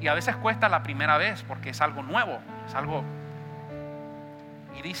 Y a veces cuesta la primera vez porque es algo nuevo, es algo.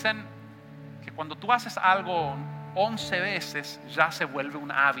 Y dicen que cuando tú haces algo 11 veces ya se vuelve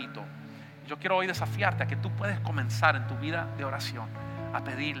un hábito. Yo quiero hoy desafiarte a que tú puedes comenzar en tu vida de oración a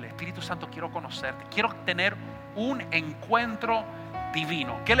pedirle: Espíritu Santo, quiero conocerte, quiero tener un encuentro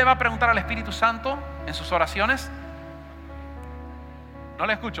divino. ¿Qué le va a preguntar al Espíritu Santo en sus oraciones? No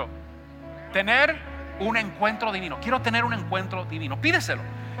le escucho. Tener un encuentro divino. Quiero tener un encuentro divino. Pídeselo.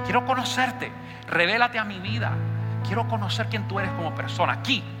 Quiero conocerte. Revélate a mi vida. Quiero conocer quién tú eres como persona.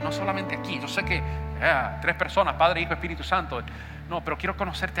 Aquí, no solamente aquí. Yo sé que 3 personas, Padre, Hijo, Espíritu Santo. No, pero quiero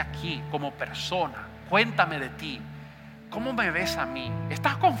conocerte aquí como persona. Cuéntame de ti. ¿Cómo me ves a mí?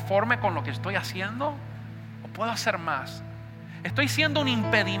 ¿Estás conforme con lo que estoy haciendo? ¿O puedo hacer más? ¿Estoy siendo un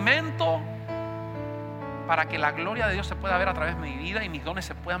impedimento para que la gloria de Dios se pueda ver a través de mi vida y mis dones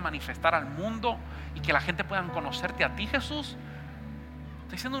se puedan manifestar al mundo y que la gente pueda conocerte a ti, Jesús?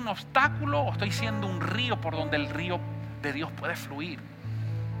 ¿Estoy siendo un obstáculo o estoy siendo un río por donde el río de Dios puede fluir?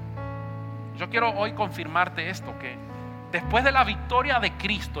 Yo quiero hoy confirmarte esto, que después de la victoria de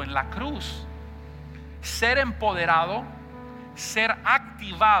Cristo en la cruz, ser empoderado, ser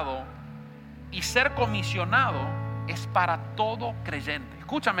activado y ser comisionado es para todo creyente.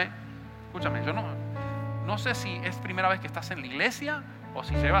 Escúchame, yo no sé si es primera vez que estás en la iglesia o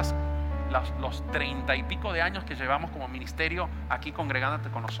si llevas los 30 y pico de años que llevamos como ministerio aquí congregándote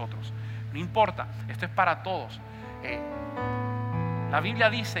con nosotros. No importa, esto es para todos. La Biblia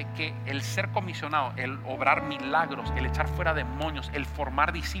dice que el ser comisionado, el obrar milagros, el echar fuera demonios, el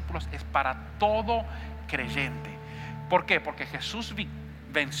formar discípulos es para todo creyente. ¿Por qué? Porque Jesús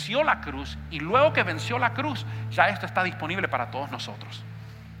venció la cruz, y luego que venció la cruz, ya esto está disponible para todos nosotros.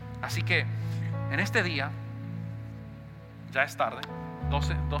 Así que en este día, ya es tarde,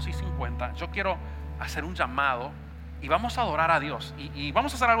 12:50, yo quiero hacer un llamado y vamos a adorar a Dios y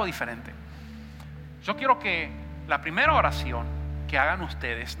vamos a hacer algo diferente. Yo quiero que la primera oración que hagan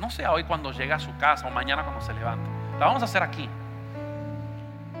ustedes no sea hoy cuando llegue a su casa o mañana cuando se levante. La vamos a hacer aquí.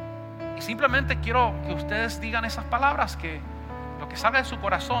 Y simplemente quiero que ustedes digan esas palabras, que lo que salga de su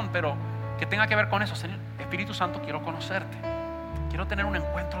corazón, pero que tenga que ver con eso. Señor, Espíritu Santo, quiero conocerte. Quiero tener un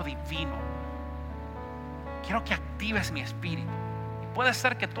encuentro divino. Quiero que actives mi espíritu. Y puede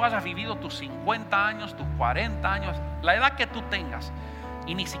ser que tú hayas vivido tus 50 años, tus 40 años, la edad que tú tengas,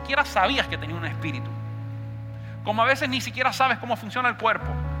 y ni siquiera sabías que tenía un espíritu. Como a veces ni siquiera sabes cómo funciona el cuerpo.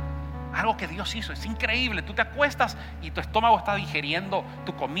 Algo que Dios hizo, es increíble. Tú te acuestas y tu estómago está digeriendo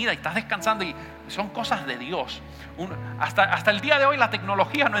tu comida y estás descansando, y son cosas de Dios. Hasta el día de hoy la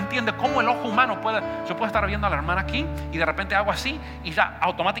tecnología no entiende cómo el ojo humano puede. Yo puedo estar viendo a la hermana aquí y de repente hago así y ya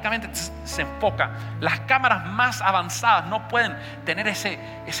automáticamente se enfoca. Las cámaras más avanzadas no pueden tener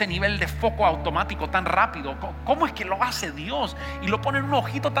ese nivel de foco automático tan rápido. ¿Cómo es que lo hace Dios? Y lo pone en un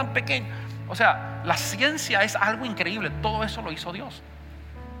ojito tan pequeño. O sea, la ciencia es algo increíble. Todo eso lo hizo Dios.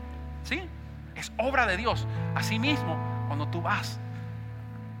 ¿Sí? Es obra de Dios. Asimismo, cuando tú vas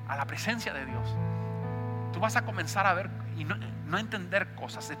a la presencia de Dios, tú vas a comenzar a ver y no entender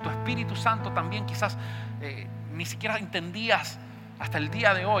cosas. De tu Espíritu Santo también quizás ni siquiera entendías hasta el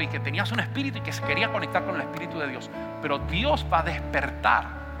día de hoy que tenías un espíritu y que se quería conectar con el Espíritu de Dios. Pero Dios va a despertar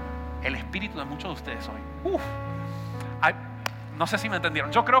el espíritu de muchos de ustedes hoy. No sé si me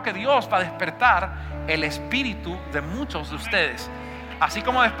entendieron. Yo creo que Dios va a despertar el espíritu de muchos de ustedes. Así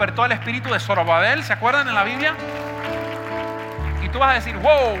como despertó el espíritu de Zorobabel, ¿se acuerdan en la Biblia? Y tú vas a decir: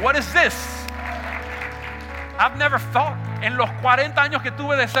 wow, what is this? I've never thought En los 40 años que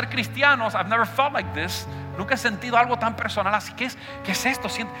tuve de ser cristianos, I've never felt like this. Nunca he sentido algo tan personal así. ¿Qué es esto?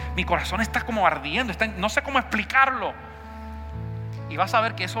 Mi corazón está como ardiendo, no sé cómo explicarlo. Y vas a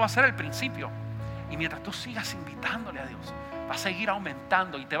ver que eso va a ser el principio. Y mientras tú sigas invitándole a Dios, va a seguir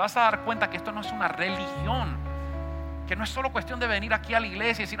aumentando. Y te vas a dar cuenta que esto no es una religión. Que no es solo cuestión de venir aquí a la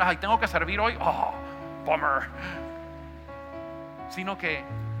iglesia y decir, ay, tengo que servir hoy. Oh, bummer. Sino que,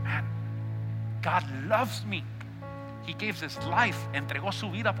 man, God loves me. He gave his life, entregó su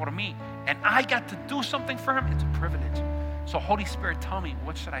vida por mí, and I got to do something for him. It's a privilege. So Holy Spirit, tell me,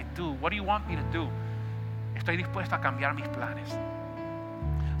 what should I do? What do you want me to do? Estoy dispuesto a cambiar mis planes.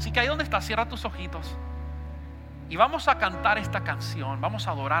 Así que ahí donde estás, cierra tus ojitos y vamos a cantar esta canción. Vamos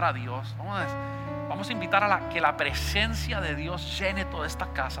a adorar a Dios. Vamos a invitar que la presencia de Dios llene toda esta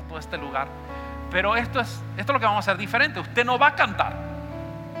casa, todo este lugar. Pero esto es lo que vamos a hacer diferente. Usted no va a cantar.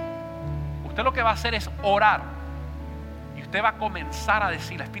 Usted lo que va a hacer es orar. Usted va a comenzar a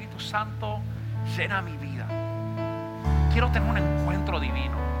decir, Espíritu Santo, llena mi vida. Quiero tener un encuentro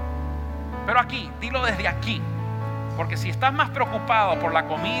divino. Pero aquí, dilo desde aquí. Porque si estás más preocupado por la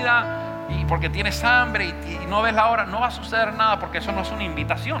comida y porque tienes hambre y no ves la hora, no va a suceder nada, porque eso no es una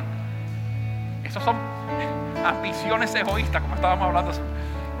invitación. Eso son ambiciones egoístas, como estábamos hablando.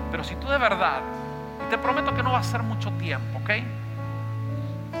 Pero si tú de verdad, y te prometo que no va a ser mucho tiempo, ¿ok?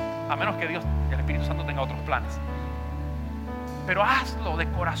 A menos que Dios, el Espíritu Santo tenga otros planes. Pero hazlo de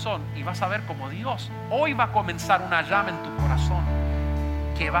corazón y vas a ver como Dios hoy va a comenzar una llama en tu corazón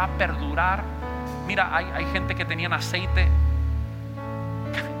que va a perdurar. Mira, hay gente que tenían aceite,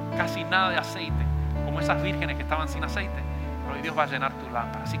 casi nada de aceite, como esas vírgenes que estaban sin aceite. Pero hoy Dios va a llenar tu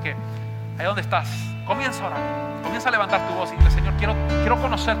lámpara. Así que ahí donde estás, comienza a orar, comienza a levantar tu voz y dile, Señor, quiero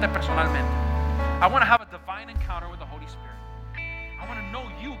conocerte personalmente. I want to have a divine encounter with the Holy Spirit. I want to know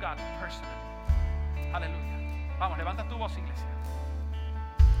you, God, personally. Aleluya. Vamos, levanta tu voz, iglesia.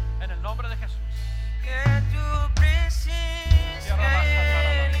 En el nombre de Jesús. Que tu presencia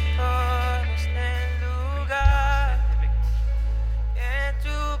llene todo este lugar. Que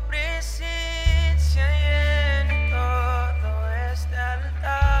tu presencia llene todo este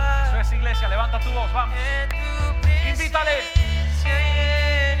altar. Eso es, iglesia, levanta tu voz, vamos. Que tu presencia Invítale.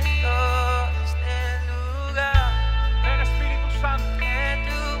 llene todo este lugar. Ven, Espíritu Santo. Que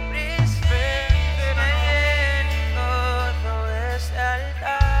tu presencia llene todo este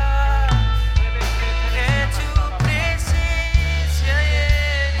altar. Que tu presencia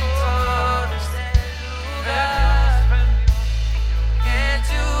llene todo este lugar. Que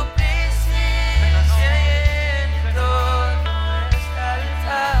tu presencia llene todo este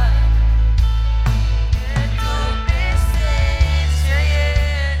altar. Que tu presencia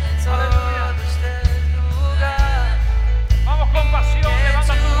llene todo este lugar. Vamos con pasión, Que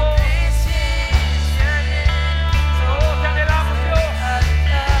levanta tu tu voz. presencia llene todo Te anhelamos, Dios. este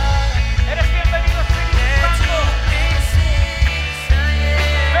altar. Eres bienvenido, Espíritu Que Santo. tu presencia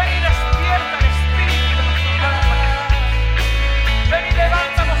Ven y llene despierta el espíritu de nuestros hermanos. Ven y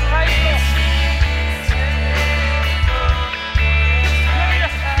levántanos caídos. Ven y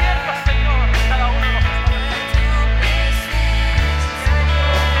despierta, Señor, cada uno de los que estamos aquí.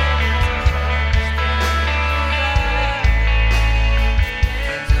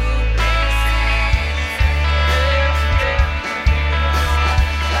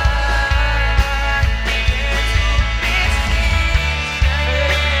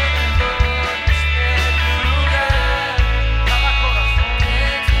 Cada corazón.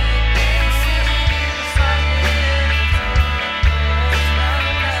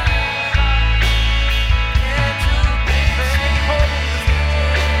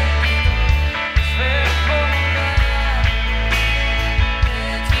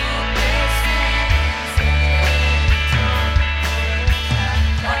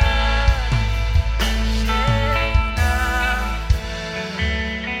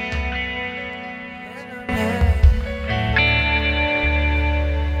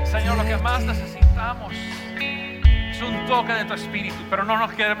 Señor, lo que más necesitamos es un toque de tu espíritu, pero no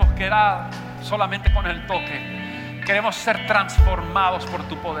nos queremos quedar solamente con el toque. Queremos ser transformados por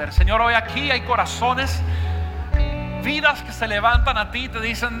tu poder. Señor, hoy aquí hay corazones, vidas que se levantan a ti y te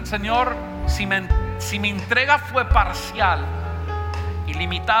dicen, Señor, si mi entrega fue parcial y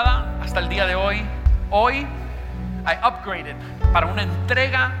limitada hasta el día de hoy, I upgraded para una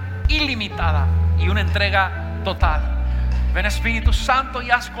entrega ilimitada y una entrega total. Ven, Espíritu Santo,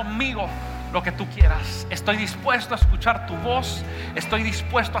 y haz conmigo lo que tú quieras. Estoy dispuesto a escuchar tu voz. Estoy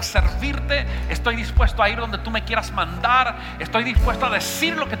dispuesto a servirte. Estoy dispuesto a ir donde tú me quieras mandar. Estoy dispuesto a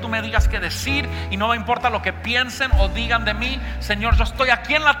decir lo que tú me digas que decir. Y no me importa lo que piensen o digan de mí. Señor, yo estoy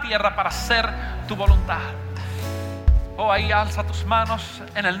aquí en la tierra para hacer tu voluntad. Oh, ahí alza tus manos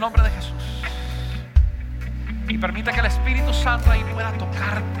en el nombre de Jesús. Y permite que el Espíritu Santo ahí pueda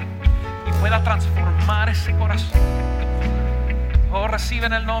tocarte y pueda transformar ese corazón. Oh, recibe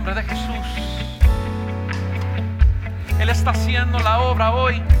en el nombre de Jesús. Él está haciendo la obra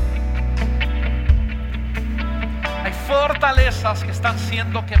hoy. Hay fortalezas que están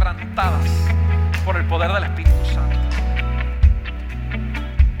siendo quebrantadas por el poder del Espíritu Santo.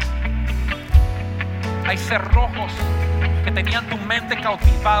 Hay cerrojos que tenían tu mente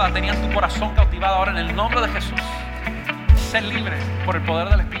cautivada, tenían tu corazón cautivado. Ahora en el nombre de Jesús, sé libre por el poder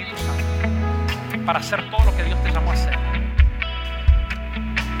del Espíritu Santo para hacer todo lo que Dios te llamó a hacer.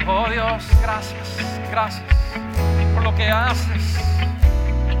 Oh Dios, gracias, gracias por lo que haces,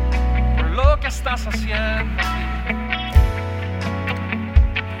 por lo que estás haciendo.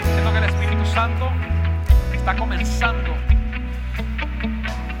 Siento que el Espíritu Santo está comenzando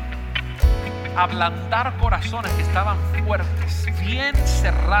a ablandar corazones que estaban fuertes, bien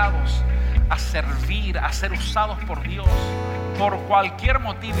cerrados a servir, a ser usados por Dios por cualquier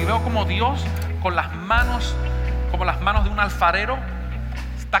motivo. Y veo como Dios con las manos, como las manos de un alfarero,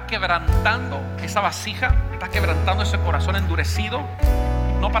 está quebrantando esa vasija, está quebrantando ese corazón endurecido,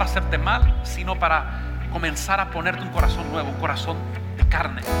 no para hacerte mal, sino para comenzar a ponerte un corazón nuevo, un corazón de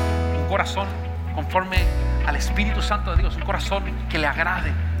carne, un corazón conforme al Espíritu Santo de Dios, un corazón que le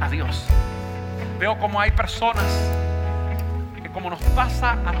agrade a Dios. Veo como hay personas que, como nos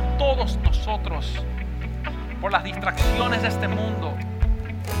pasa a todos nosotros por las distracciones de este mundo,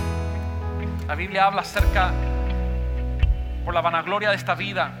 la Biblia habla acerca, por la vanagloria de esta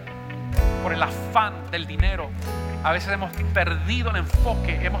vida, por el afán del dinero, a veces hemos perdido el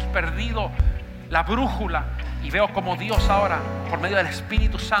enfoque, hemos perdido la brújula. Y veo como Dios ahora, por medio del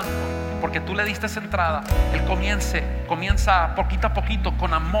Espíritu Santo, porque tú le diste esa entrada, Él comienza poquito a poquito,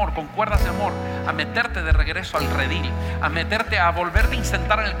 con amor, con cuerdas de amor, a meterte de regreso al redil, a meterte, a volverte a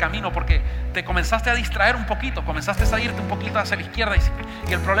insertar en el camino, porque te comenzaste a distraer un poquito, comenzaste a irte un poquito hacia la izquierda,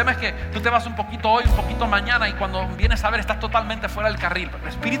 y el problema es que tú te vas un poquito hoy, un poquito mañana, y cuando vienes a ver estás totalmente fuera del carril. Pero el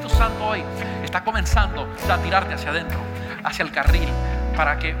Espíritu Santo hoy está comenzando a tirarte hacia adentro, hacia el carril,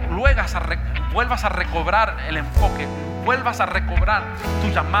 para que luego vuelvas a recobrar el enfoque, vuelvas a recobrar tu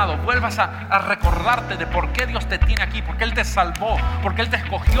llamado, vuelvas a recordarte de por qué Dios te tiene aquí, porque Él te salvó, porque Él te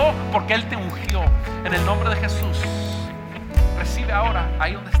escogió, porque Él te ungió. En el nombre de Jesús, recibe ahora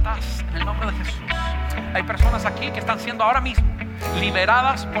ahí donde estás, en el nombre de Jesús. Hay personas aquí que están siendo ahora mismo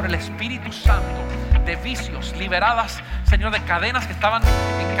liberadas por el Espíritu Santo de vicios, liberadas, Señor, de cadenas que estaban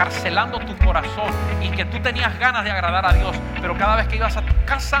encarcelando tu corazón y que tú tenías ganas de agradar a Dios, pero cada vez que ibas a tu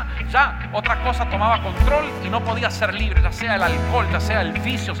casa ya otra cosa tomaba control y no podías ser libre, ya sea el alcohol, ya sea el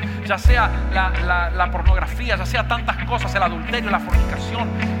vicio, ya sea la pornografía, ya sea tantas cosas, el adulterio, la fornicación,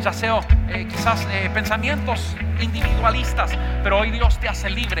 ya sea quizás pensamientos individualistas, pero hoy Dios te hace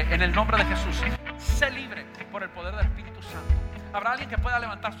libre en el nombre de Jesús. Sé libre por el poder del Espíritu Santo. ¿Habrá alguien que pueda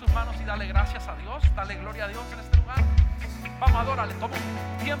levantar sus manos y darle gracias a Dios? Darle gloria a Dios en este lugar. Vamos, adórale, toma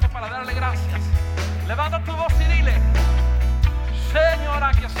un tiempo para darle gracias. Levanta tu voz y dile: Señor,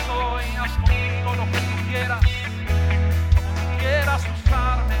 aquí estoy, haz conmigo lo que tú quieras, como tú quieras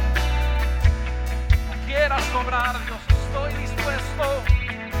usarme, como quieras obrar, Dios, estoy dispuesto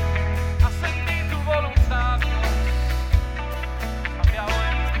a sentir tu voluntad, Dios. Cambia hoy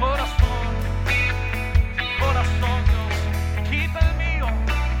mi corazón, Dios, quita el mío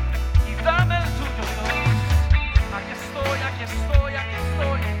y dame el tuyo, Dios. Aquí estoy, aquí estoy, aquí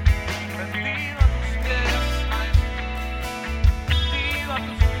estoy, rendido a tus pies, Maestro, rendido a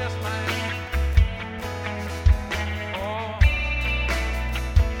tus pies, Maestro. Oh,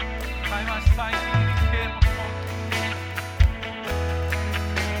 by my side, dirigimos hoy.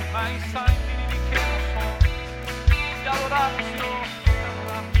 By my side, dirigimos hoy. Te adoramos, Dios, te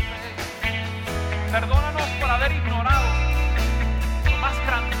adoramos, Rey. Perdónanos por haber ignorado lo más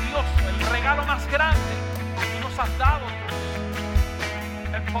grandioso, el regalo más grande que tú nos has dado, Dios,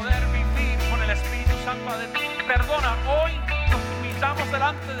 el poder vivir con el Espíritu Santo adentro. Perdona, hoy nos humillamos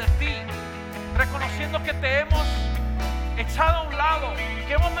delante de ti, reconociendo que te hemos echado a un lado,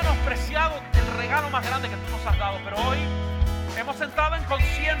 que hemos menospreciado el regalo más grande que tú nos has dado, pero hoy hemos entrado en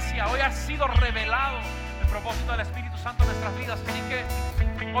conciencia, hoy ha sido revelado el propósito del Espíritu Santo en nuestras vidas. Así que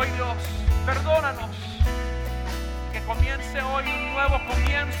hoy, Dios, perdónanos, que comience hoy un nuevo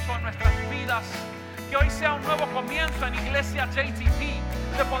comienzo en nuestras vidas, que hoy sea un nuevo comienzo en Iglesia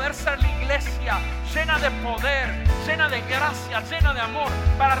JTP, de poder ser la iglesia llena de poder, llena de gracia, llena de amor,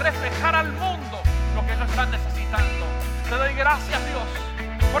 para reflejar al mundo lo que ellos están necesitando. Te doy gracias, Dios,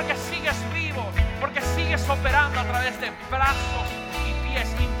 porque sigues vivo, porque sigues operando a través de brazos y pies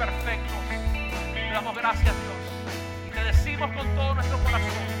imperfectos. Te damos gracias, Dios, y te decimos con todo nuestro corazón.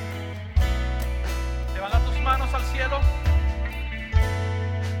 Levanta tus manos al cielo.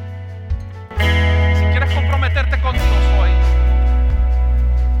 Si quieres comprometerte con Dios hoy,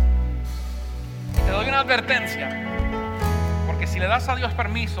 te doy una advertencia, porque si le das a Dios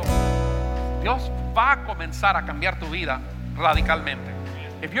permiso, Dios va a comenzar a cambiar tu vida radicalmente.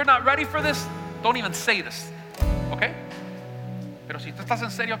 If you're not ready for this, don't even say this, ¿ok? Pero si tú estás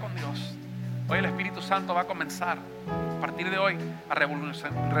en serio con Dios, hoy el Espíritu Santo va a comenzar a partir de hoy a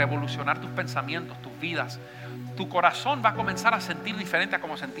revolucionar tus pensamientos, tus vidas. Tu corazón va a comenzar a sentir diferente a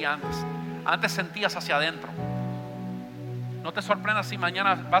como sentía antes. Antes sentías hacia adentro. No te sorprendas si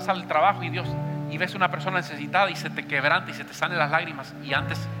mañana vas al trabajo y ves una persona necesitada y se te quebranta y se te salen las lágrimas, y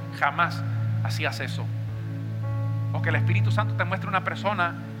antes jamás hacías eso. O que el Espíritu Santo te muestre una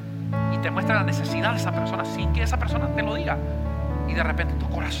persona y te muestre la necesidad de esa persona sin que esa persona te lo diga, y de repente tu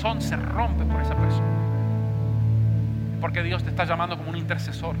corazón se rompe por esa persona. Porque Dios te está llamando como un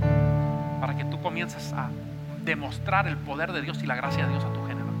intercesor para que tú comiences a demostrar el poder de Dios y la gracia de Dios a tu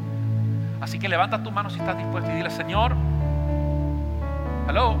género. Así que levanta tu mano si estás dispuesto y dile: Señor,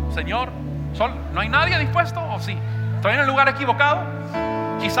 hello, Señor, ¿no hay nadie dispuesto? ¿O sí? ¿Estoy en el lugar equivocado?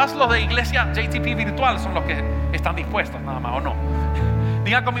 Quizás los de iglesia JTP virtual son los que están dispuestos nada más, ¿o no?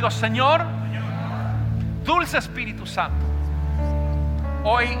 Diga conmigo: Señor, dulce Espíritu Santo,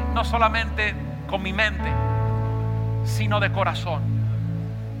 hoy no solamente con mi mente, sino de corazón,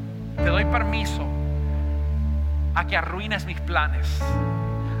 te doy permiso a que arruines mis planes,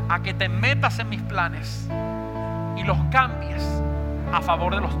 a que te metas en mis planes y los cambies a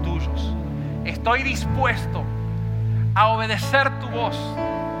favor de los tuyos. Estoy dispuesto a obedecer tu voz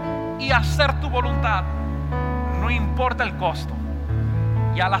y hacer tu voluntad, no importa el costo.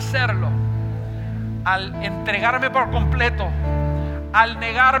 Y al hacerlo, al entregarme por completo, al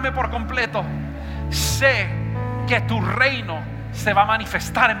negarme por completo, sé que tu reino se va a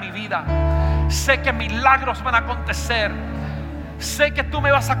manifestar en mi vida. Sé que milagros van a acontecer. Sé que tú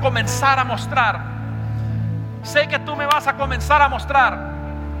me vas a comenzar a mostrar. Sé que tú me vas a comenzar a mostrar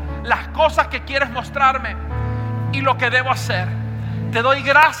las cosas que quieres mostrarme y lo que debo hacer. Te doy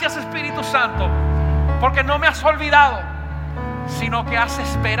gracias, Espíritu Santo, porque no me has olvidado, sino que has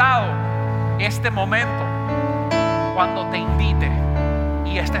esperado este momento cuando te invite.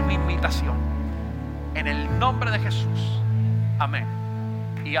 Y esta es mi invitación. En el nombre de Jesús. Amén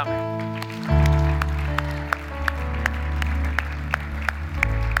y amén.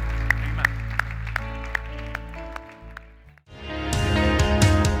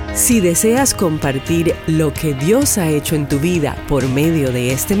 Si deseas compartir lo que Dios ha hecho en tu vida por medio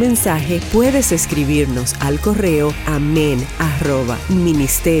de este mensaje, puedes escribirnos al correo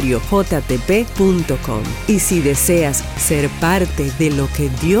amen@ministeriojtp.com. Y si deseas ser parte de lo que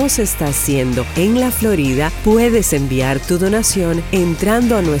Dios está haciendo en la Florida, puedes enviar tu donación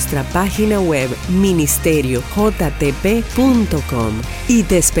entrando a nuestra página web ministeriojtp.com. Y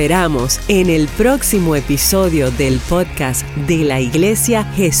te esperamos en el próximo episodio del podcast de la Iglesia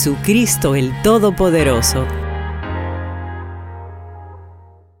Jesucristo el Todopoderoso.